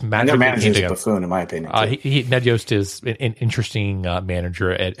 things just magically their manager is a buffoon, in my opinion. Ned Yost is an interesting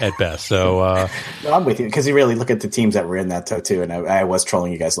manager at best. So no, I'm with you, because you really look at the teams that were in that too, and I was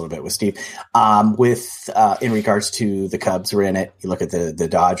trolling you guys a little bit with Steve. In regards to the Cubs were in it, you look at the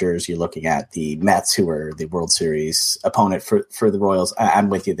Dodgers, you're looking at the Mets, who were the World Series opponent for the Royals. I'm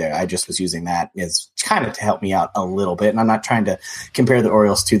with you there. I just was using that as kind of to help me out a little bit, and I'm not trying to compare the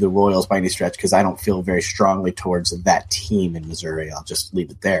Orioles to the Royals by any stretch, because I don't feel very strongly towards that team in Missouri. I'll just leave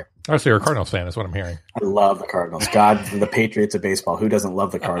it there. Oh, so you're a Cardinals fan is what I'm hearing. I love the Cardinals. God, the Patriots of baseball. Who doesn't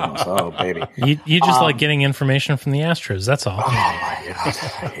love the Cardinals? Oh, baby. You just like getting information from the Astros. That's all. Oh, my God.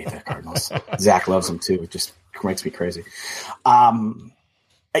 I hate the Cardinals. Zach loves them, too. It just makes me crazy.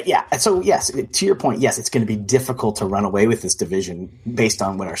 Yeah. So, yes, to your point, yes, it's going to be difficult to run away with this division based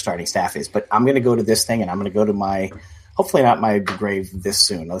on what our starting staff is. But I'm going to go to this thing, and I'm going to go to my – hopefully not my grave this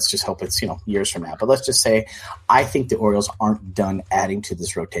soon. Let's just hope it's, years from now. But let's just say I think the Orioles aren't done adding to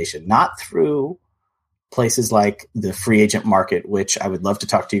this rotation, not through places like the free agent market, which I would love to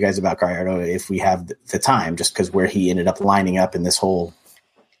talk to you guys about, Gallardo, if we have the time, just because where he ended up lining up in this whole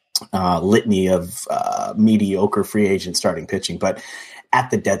litany of mediocre free agent starting pitching, but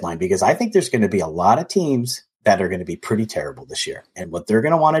at the deadline, because I think there's going to be a lot of teams that are going to be pretty terrible this year. And what they're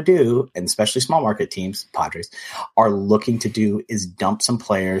going to want to do, and especially small market teams, Padres, are looking to do is dump some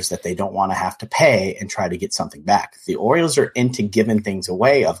players that they don't want to have to pay and try to get something back. The Orioles are into giving things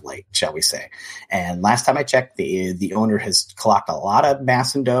away of late, shall we say. And last time I checked, the owner has clocked a lot of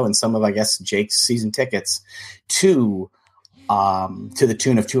mass and dough and some of, I guess, Jake's season tickets to the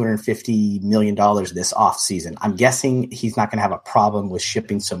tune of $250 million this offseason. I'm guessing he's not going to have a problem with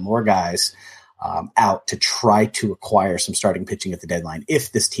shipping some more guys out to try to acquire some starting pitching at the deadline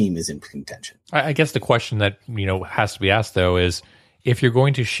if this team is in contention. I guess the question that has to be asked, though, is if you're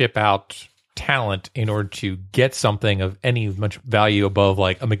going to ship out talent in order to get something of any much value above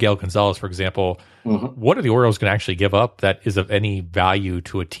like a Miguel Gonzalez, for example, what are the Orioles going to actually give up that is of any value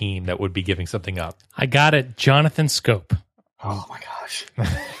to a team that would be giving something up? I got it. Jonathan Scope. Oh, my gosh.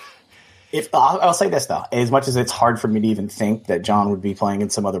 I'll say this, though. As much as it's hard for me to even think that John would be playing in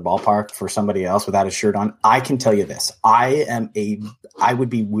some other ballpark for somebody else without a shirt on, I can tell you this. I would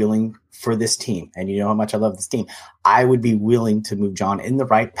be willing for this team, and you know how much I love this team. I would be willing to move John in the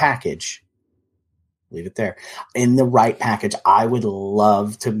right package. Leave it there. In the right package, I would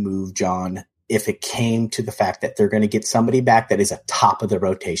love to move John if it came to the fact that they're going to get somebody back that is a top of the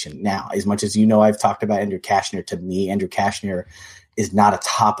rotation. Now, as much as I've talked about Andrew Cashner, to me, Andrew Cashner is not a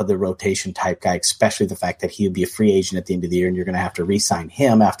top of the rotation type guy, especially the fact that he'll be a free agent at the end of the year and you're going to have to re-sign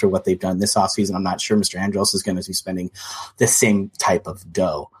him after what they've done this offseason. I'm not sure Mr. Andros is going to be spending the same type of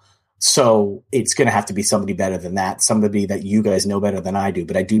dough. So it's going to have to be somebody better than that, somebody that you guys know better than I do.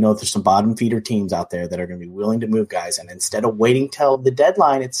 But I do know there's some bottom feeder teams out there that are going to be willing to move guys. And instead of waiting till the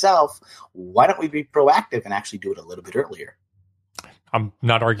deadline itself, why don't we be proactive and actually do it a little bit earlier? I'm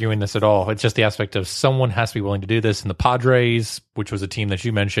not arguing this at all. It's just the aspect of someone has to be willing to do this. And the Padres, which was a team that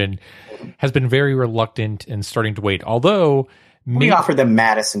you mentioned, has been very reluctant in starting to wait. Although we offered them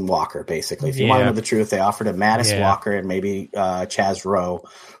Madison Walker, basically. If you want to know the truth, they offered a Madison Walker and maybe Chaz Rowe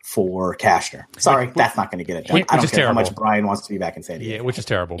for Cashner. Sorry, that's not going to get it done. I don't care how much Brian wants to be back in San Diego. Yeah, which is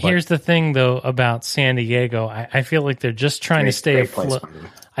terrible. But here's the thing, though, about San Diego. I feel like they're just trying to stay afloat.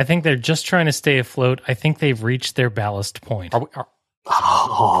 I think they're just trying to stay afloat. I think they've reached their ballast point.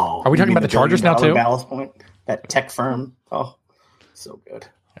 Are we talking about the Chargers now too? Ballast point, that tech firm. Oh, so good.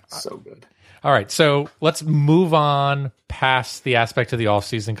 So good. All right, so let's move on past the aspect of the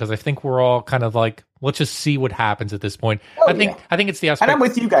offseason because I think we're all kind of like, let's just see what happens at this point. I think it's the aspect. And I'm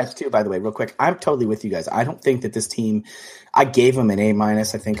with you guys too, by the way, real quick. I'm totally with you guys. I don't think that this team, I gave them an A-, I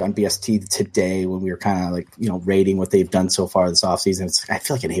think, on BST today when we were kind of like, rating what they've done so far this offseason. I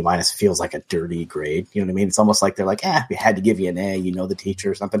feel like an A- feels like a dirty grade. You know what I mean? It's almost like they're like, we had to give you an A, the teacher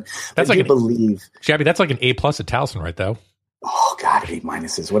or something. That's like Shabby, that's like an A+ at Towson, right, though? Oh, God, A-.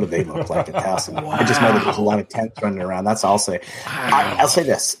 What do they look like at Towson? Wow. I just know that there's a lot of 10s running around. That's all I'll say. Wow. I'll say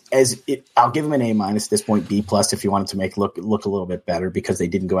this. I'll give them an A- at this point, B+ if you wanted to make look a little bit better because they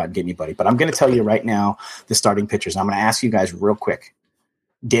didn't go out and get anybody. But I'm going to tell you right now the starting pitchers. I'm going to ask you guys real quick.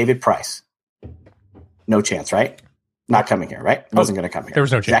 David Price. No chance, right? Not coming here, right? Wasn't going to come here. There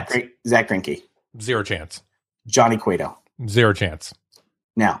was no chance. Zach Greinke. 0 chance. Johnny Cueto. 0 chance.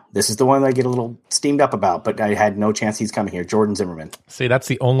 Now, this is the one that I get a little steamed up about, but I had no chance he's coming here. Jordan Zimmerman. See, that's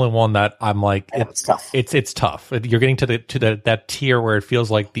the only one that I'm like, it's tough. It's tough. You're getting to that tier where it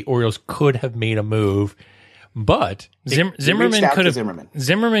feels like the Orioles could have made a move, but Zimmerman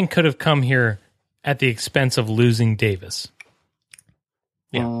could have come here at the expense of losing Davis.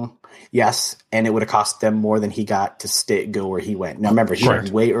 Yeah. Yes, and it would have cost them more than he got to go where he went. Now, remember, he went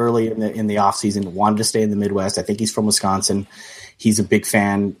way early in the offseason, wanted to stay in the Midwest. I think he's from Wisconsin. He's a big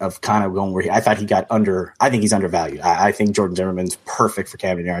fan of kind of going where I thought he got I think he's undervalued. I think Jordan Zimmerman's perfect for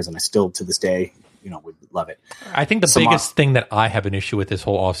Cabernet, and I still, to this day, would love it. I think the biggest thing that I have an issue with this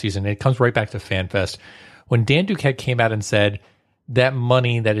whole offseason, and it comes right back to FanFest, when Dan Duquette came out and said that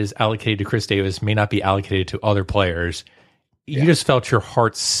money that is allocated to Chris Davis may not be allocated to other players, you just felt your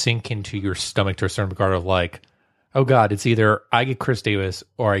heart sink into your stomach to a certain regard of like, oh God, it's either I get Chris Davis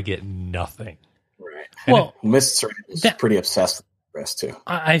or I get nothing. Right. Well, Mr. Serena is pretty obsessed with the rest too.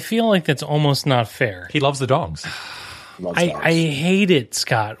 I feel like that's almost not fair. He loves the dongs. I hate it,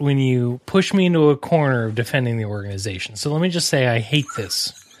 Scott, when you push me into a corner of defending the organization. So let me just say I hate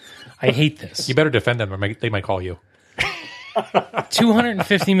this. You better defend them or they might call you.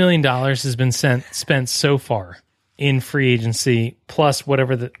 $250 million has been spent so far in free agency, plus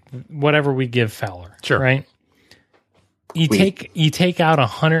whatever we give Fowler. Sure. Right? You take out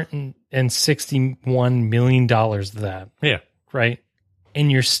 $161 million of that. Yeah. Right?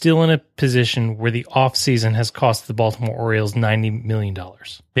 And you're still in a position where the offseason has cost the Baltimore Orioles $90 million.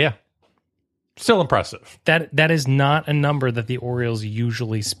 Yeah. Still impressive. That is not a number that the Orioles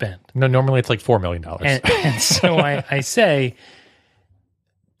usually spend. No, normally it's like $4 million. And so I say,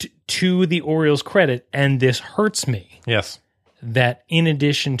 to the Orioles' credit, and this hurts me. Yes. That in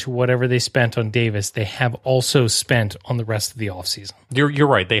addition to whatever they spent on Davis, they have also spent on the rest of the offseason. You're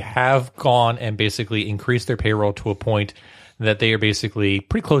right. They have gone and basically increased their payroll to a point that they are basically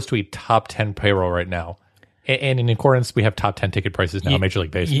pretty close to a top 10 payroll right now. And in accordance, we have top 10 ticket prices now in Major League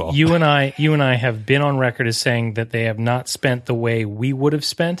Baseball. You and I have been on record as saying that they have not spent the way we would have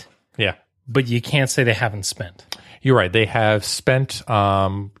spent. Yeah. But you can't say they haven't spent. You're right. They have spent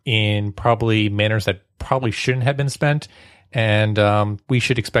in probably manners that probably shouldn't have been spent. And we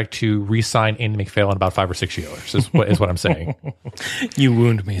should expect to re-sign Andy McPhail in about 5 or 6 years, is what I'm saying. You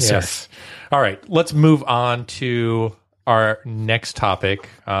wound me, sir. Yes. All right. Let's move on to our next topic.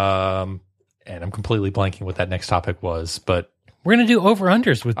 And I'm completely blanking what that next topic was, but we're going to do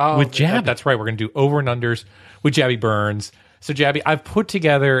over-unders with Jabby. That's right. We're going to do over and unders with Jabby Burns. So, Jabby, I've put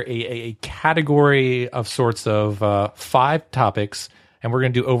together a category of sorts of 5 topics, and we're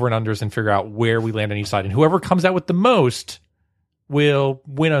going to do over and unders and figure out where we land on each side. And whoever comes out with the most will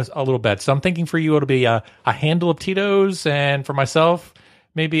win a little bet. So I'm thinking for you, it'll be a handle of Tito's, and for myself,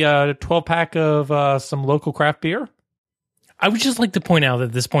 maybe a 12-pack of some local craft beer. I would just like to point out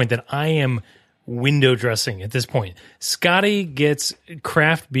at this point that I am window dressing at this point. Scotty gets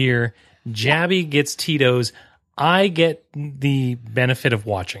craft beer. Jabby gets Tito's. I get the benefit of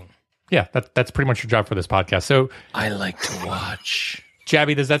watching. Yeah, that's pretty much your job for this podcast. So I like to watch.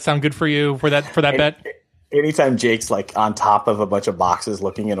 Jabby, does that sound good for you for that bet? Anytime Jake's like on top of a bunch of boxes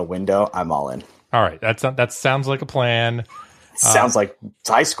looking in a window, I'm all in. All right, that sounds like a plan. Sounds like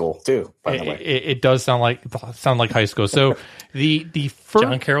high school too. By the way, it does sound like high school. So the first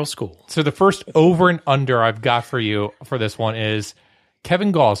John Carroll School. So the first over and under I've got for you for this one is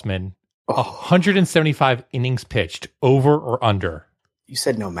Kevin Gausman, 175 innings pitched, over or under. You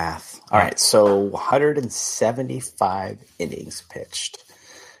said no math. All right, so 175 innings pitched.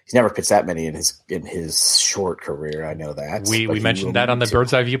 He's never pitched that many in his short career. I know that. We mentioned that on the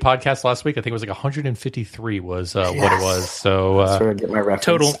Bird's Eye View podcast last week. I think it was like 153 was what it was. So sort of get my reference.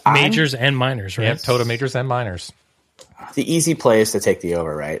 Total majors and minors, right? Yeah, total majors and minors. The easy play is to take the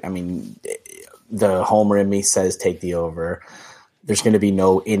over, right? I mean, the homer in me says take the over. There's going to be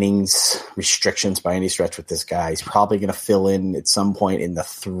no innings restrictions by any stretch with this guy. He's probably going to fill in at some point in the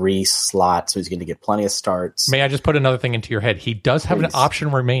 3 slot, so he's going to get plenty of starts. May I just put another thing into your head? He does have an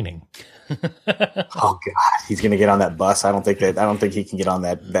option remaining. Oh God, he's going to get on that bus. I don't think he can get on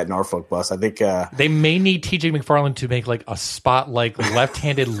that Norfolk bus. I think they may need TJ McFarland to make like a spot, like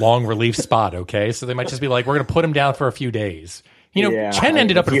left-handed long relief spot. Okay, so they might just be like, we're going to put him down for a few days. You know, Chen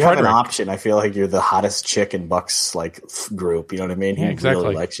ended up in you Frederick. Have an option. I feel like you're the hottest chick in Buck's like group. You know what I mean? He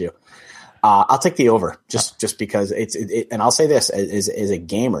really likes you. I'll take the over just because it's and I'll say this as a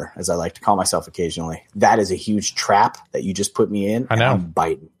gamer, as I like to call myself occasionally, that is a huge trap that you just put me in. I know. I'm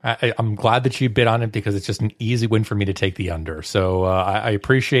biting. I'm glad that you bid on it because it's just an easy win for me to take the under. So I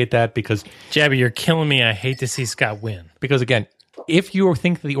appreciate that because Jabby, you're killing me. I hate to see Scott win. Because again, if you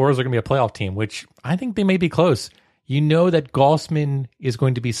think that the Orioles are going to be a playoff team, which I think they may be close, you know that Gausman is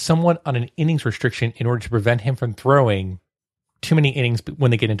going to be somewhat on an innings restriction in order to prevent him from throwing too many innings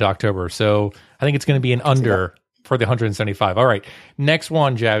when they get into October. So I think it's going to be an under for the 175. All right. Next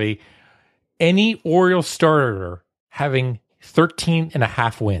one, Javi. Any Orioles starter having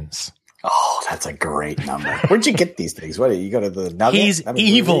 13.5 wins. Oh, that's a great number. Where'd you get these things? What, you go to the Nugget? He's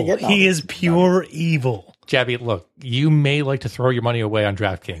evil. He is pure evil. Jabby, look, you may like to throw your money away on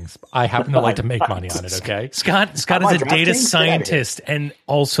DraftKings. I happen to like to make money on it, okay? Scott is a data scientist and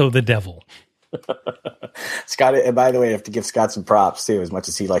also the devil. Scott, and by the way, I have to give Scott some props too. As much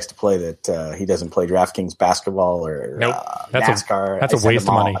as he likes to play that, he doesn't play DraftKings basketball or NASCAR. That's a waste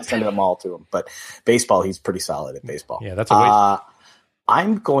of money. I send them all to him, but baseball, he's pretty solid at baseball. Yeah, that's a waste.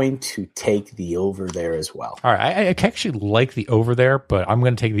 I'm going to take the over there as well. All right, I actually like the over there, but I'm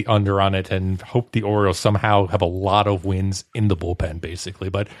going to take the under on it and hope the Orioles somehow have a lot of wins in the bullpen, basically.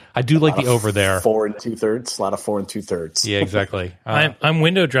 But I do like the over there. 4 2/3, a lot of 4 2/3. Yeah, exactly. I'm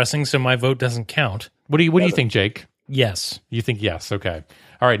window dressing, so my vote doesn't count. What do you think, Jake? Yes. You think yes? Okay.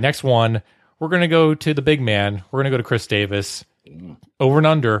 All right, next one. We're going to go to the big man. We're going to go to Chris Davis. Over and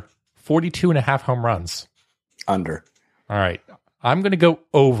under 42.5 home runs. Under. All right. I'm going to go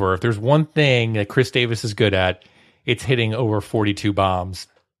over. If there's one thing that Chris Davis is good at, it's hitting over 42 bombs.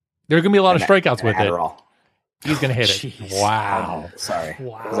 There are going to be a lot of strikeouts with it. He's going to hit it. Jeez. Wow. Sorry.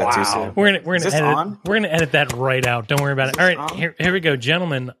 Wow. Was that too soon? We're going to edit that right out. Don't worry about it. All right, here we go,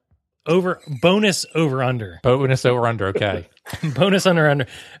 gentlemen. Bonus over under. Bonus over under. Okay. Bonus under.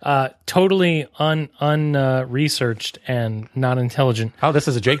 Totally unresearched and not intelligent. Oh, this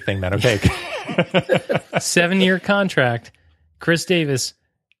is a Jake thing then. Okay. 7-year contract. Chris Davis,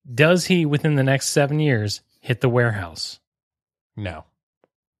 does he within the next 7 years hit the warehouse? No.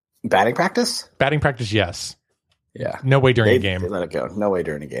 Batting practice? Batting practice, yes. Yeah. No way during a game. They let it go. No way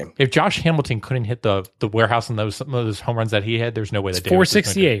during a game. If Josh Hamilton couldn't hit the warehouse and some of those home runs that he had, there's no way that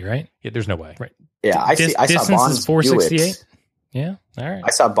 468, right? Yeah, there's no way. Right. Yeah, I saw Bonds 468. Do it. Yeah, all right. I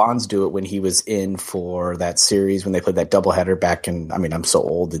saw Bonds do it when he was in for that series when they played that doubleheader back in. I mean, I'm so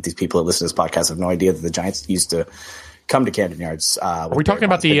old that these people that listen to this podcast have no idea that the Giants used to come to Camden Yards. Are we talking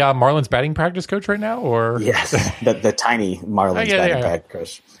about the Marlins batting practice coach right now, or yes, the tiny Marlins batting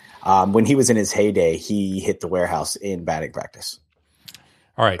practice coach? When he was in his heyday, he hit the warehouse in batting practice.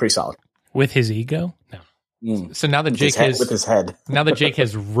 All right, pretty solid. With his ego, no. So now that Jake now that Jake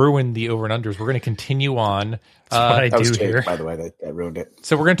has ruined the over and unders, we're going to continue on. That's what I do Jake, here. By the way, that ruined it.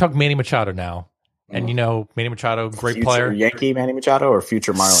 So we're going to talk Manny Machado now, and you know Manny Machado, great future player, Yankee Manny Machado, or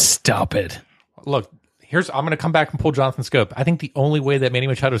future Marlin. Stop it. Look. I'm going to come back and pull Jonathan Scope. I think the only way that Manny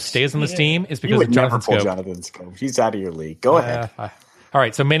Machado stays on this team is because of Jonathan Scope. Jonathan Scope. He's out of your league. Go ahead. All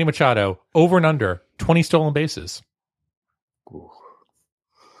right, so Manny Machado, over and under, 20 stolen bases. Ooh.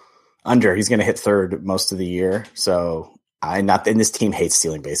 Under. He's going to hit third most of the year. So this team hates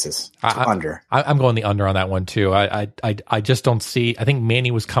stealing bases. Under. I'm going the under on that one too. I just don't see. I think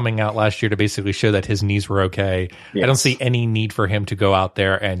Manny was coming out last year to basically show that his knees were okay. Yes. I don't see any need for him to go out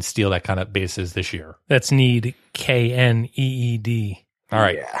there and steal that kind of bases this year. That's need KNEED. All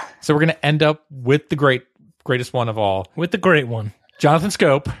right. Yeah. So we're going to end up with the greatest one of all. With the great one. Jonathan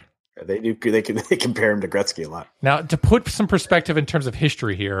Scope. They compare him to Gretzky a lot. Now, to put some perspective in terms of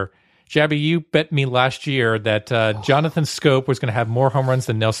history here, Jabby, you bet me last year that Jonathan Scope was going to have more home runs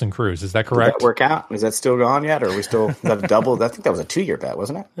than Nelson Cruz. Is that correct? Did that work out? Is that still gone yet? Or are we still, is that a double? I think that was a 2-year bet,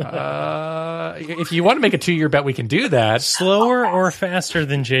 wasn't it? If you want to make a 2-year bet, we can do that. Slower or faster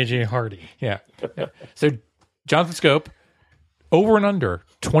than JJ Hardy? Yeah. So, Jonathan Scope, over and under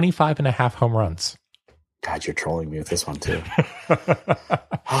 25.5 home runs. God, you're trolling me with this one, too.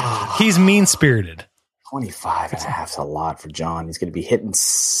 He's mean-spirited. 25.5 is a lot for John. He's going to be hitting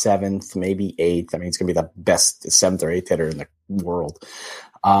 7th, maybe 8th. I mean, he's going to be the best 7th or 8th hitter in the world.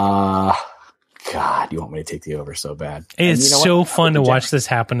 God, God, you want me to take the over so bad. It's you know so what? fun to watch this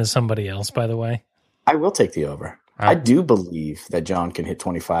happen to somebody else, by the way. I will take the over. I do believe that John can hit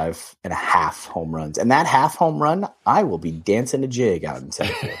 25 and a half home runs. And that half home run, I will be dancing a jig out in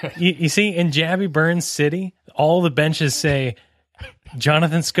center field. You see, in Jabby Burns City, all the benches say,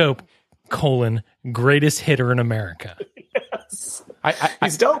 Jonathan Scope, greatest hitter in America. Yes.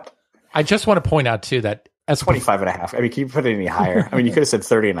 He's dope. I just want to point out, too, that as 25 and a half. I mean, can you put it any higher? I mean, you could have said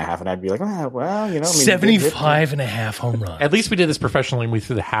 30 and a half, and I'd be like, well, you know. 75 and a half home runs. At least we did this professionally and we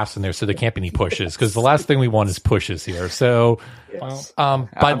threw the halves in there so there can't be any pushes, because the last thing we want is pushes here. So, yes. but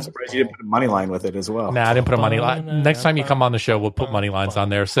I'm surprised you didn't put a money line with it as well. Nah, I didn't put a money line. Next time you come on the show, we'll put money lines on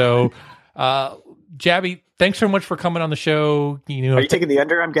there. So, Jabby, thanks so much for coming on the show. Are you taking the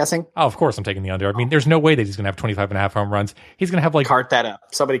under, I'm guessing? Oh, of course I'm taking the under. I mean, there's no way that he's going to have 25 and a half home runs. He's going to have Cart that up.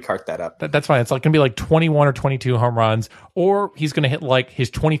 Somebody cart that up. That's fine. It's like going to be like 21 or 22 home runs, or he's going to hit like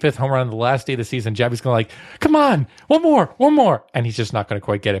his 25th home run on the last day of the season. Jabby's going to come on, one more. And he's just not going to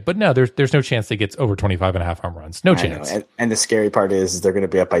quite get it. But no, there's no chance that he gets over 25 and a half home runs. No chance. And the scary part is they're going to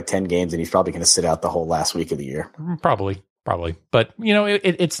be up by 10 games, and he's probably going to sit out the whole last week of the year. Probably. But, you know,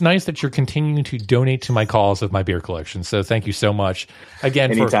 it's nice that you're continuing to donate to my cause of my beer collection. So thank you so much.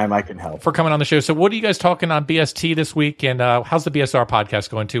 Again, anytime I can help. For coming on the show. So what are you guys talking on BST this week? And how's the BSR podcast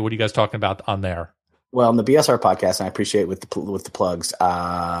going too? What are you guys talking about on there? Well, on the BSR podcast, and I appreciate with the plugs,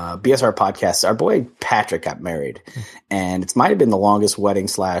 BSR podcast, our boy Patrick got married. And it might have been the longest wedding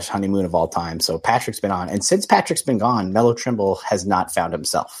 / honeymoon of all time. So Patrick's been on. And since Patrick's been gone, Mello Trimble has not found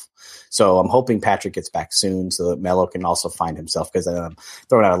himself. So I'm hoping Patrick gets back soon so that Mello can also find himself, because I'm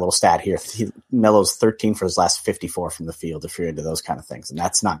throwing out a little stat here. Mello's 13 for his last 54 from the field, if you're into those kind of things. And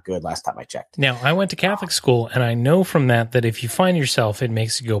that's not good last time I checked. Now, I went to Catholic school, and I know from that if you find yourself, it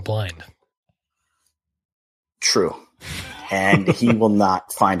makes you go blind. True. And he will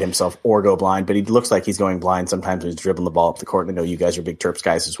not find himself or go blind, but he looks like he's going blind sometimes when he's dribbling the ball up the court. I know you guys are big Terps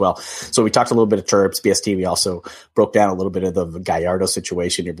guys as well. So we talked a little bit of Terps, BST. We also broke down a little bit of the Gallardo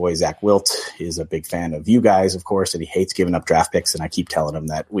situation. Your boy Zach Wilt is a big fan of you guys, of course, and he hates giving up draft picks. And I keep telling him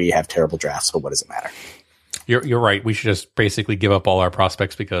that we have terrible drafts, so what does it matter? You're right. We should just basically give up all our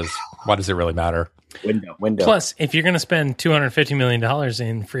prospects, because why does it really matter? Window. Plus, if you're going to spend $250 million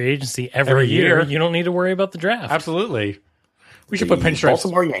in free agency every year, you don't need to worry about the draft. Absolutely. We should put pinstripes.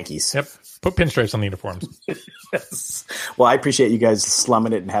 Baltimore Yankees. Yep. Put pinstripes on the uniforms. Yes. Well, I appreciate you guys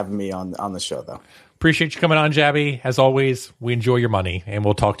slumming it and having me on the show, though. Appreciate you coming on, Jabby. As always, we enjoy your money, and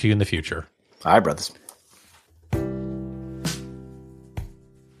we'll talk to you in the future. All right, brothers.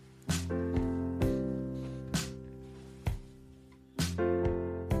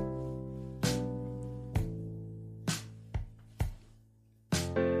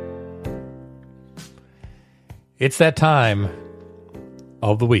 It's that time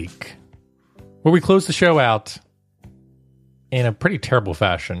of the week where we close the show out in a pretty terrible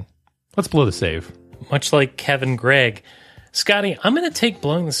fashion. Let's blow the save. Much like Kevin Gregg. Scotty, I'm going to take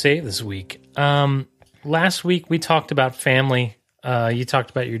blowing the save this week. Last week we talked about family. You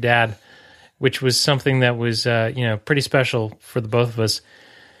talked about your dad, which was something that was pretty special for the both of us.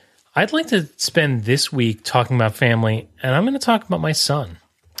 I'd like to spend this week talking about family, and I'm going to talk about my son.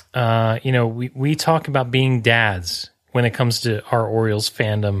 We talk about being dads when it comes to our Orioles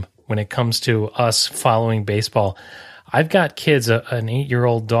fandom, when it comes to us following baseball. I've got kids, an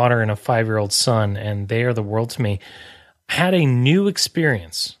 8-year-old daughter and a 5-year-old son, and they are the world to me. I had a new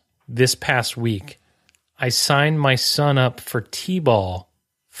experience this past week. I signed my son up for T-ball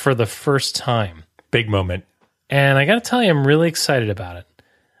for the first time. Big moment. And I got to tell you, I'm really excited about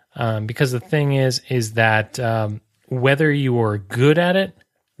it. Because the thing is that whether you are good at it,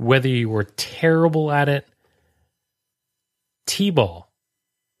 whether you were terrible at it, T-ball,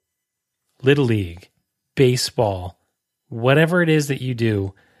 Little League, baseball, whatever it is that you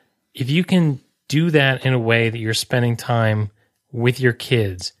do, if you can do that in a way that you're spending time with your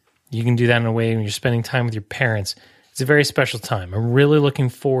kids, you can do that in a way when you're spending time with your parents, it's a very special time. I'm really looking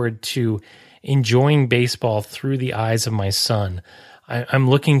forward to enjoying baseball through the eyes of my son. I'm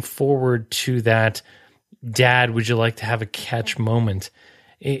looking forward to that, Dad, would you like to have a catch moment?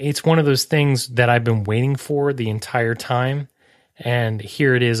 It's one of those things that I've been waiting for the entire time, and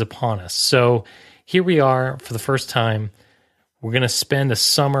here it is upon us. So here we are for the first time. We're going to spend a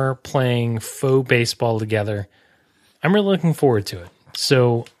summer playing faux baseball together. I'm really looking forward to it.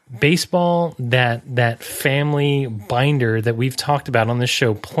 So baseball, that family binder that we've talked about on this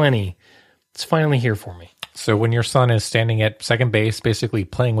show plenty, it's finally here for me. So when your son is standing at second base, basically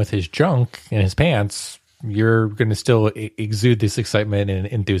playing with his junk in his pants, you're going to still exude this excitement and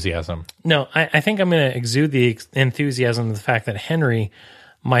enthusiasm. No, I think I'm going to exude the enthusiasm of the fact that Henry,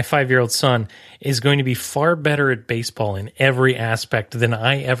 my 5-year-old son is going to be far better at baseball in every aspect than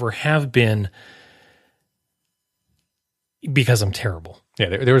I ever have been because I'm terrible.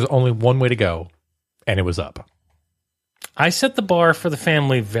 Yeah, there was only one way to go, and it was up. I set the bar for the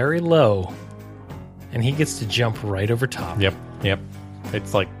family very low, and he gets to jump right over top. Yep.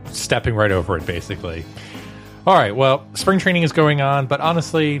 It's like stepping right over it, basically. All right, well, spring training is going on, but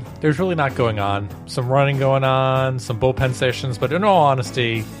honestly, there's really not going on. Some running going on, some bullpen sessions, but in all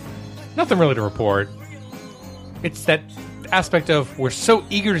honesty, nothing really to report. It's that aspect of we're so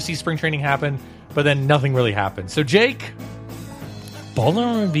eager to see spring training happen, but then nothing really happens. So, Jake?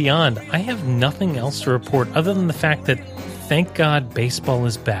 Baltimore and beyond, I have nothing else to report other than the fact that, thank God, baseball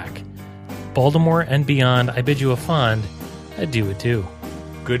is back. Baltimore and beyond, I bid you a fond adieu.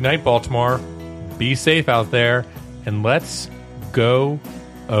 Good night, Baltimore. Be safe out there, and let's go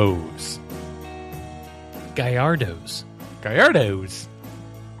O's. Gallardos.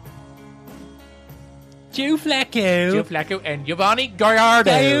 Joe Flacco. And Giovanni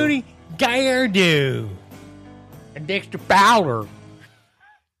Gallardo. Gallardo. And Dexter Fowler.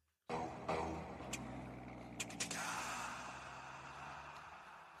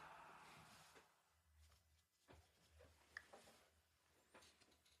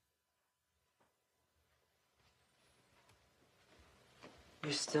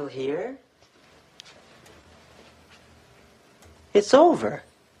 You're still here? It's over.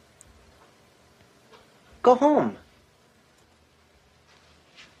 Go home.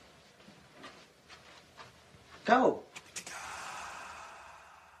 Go.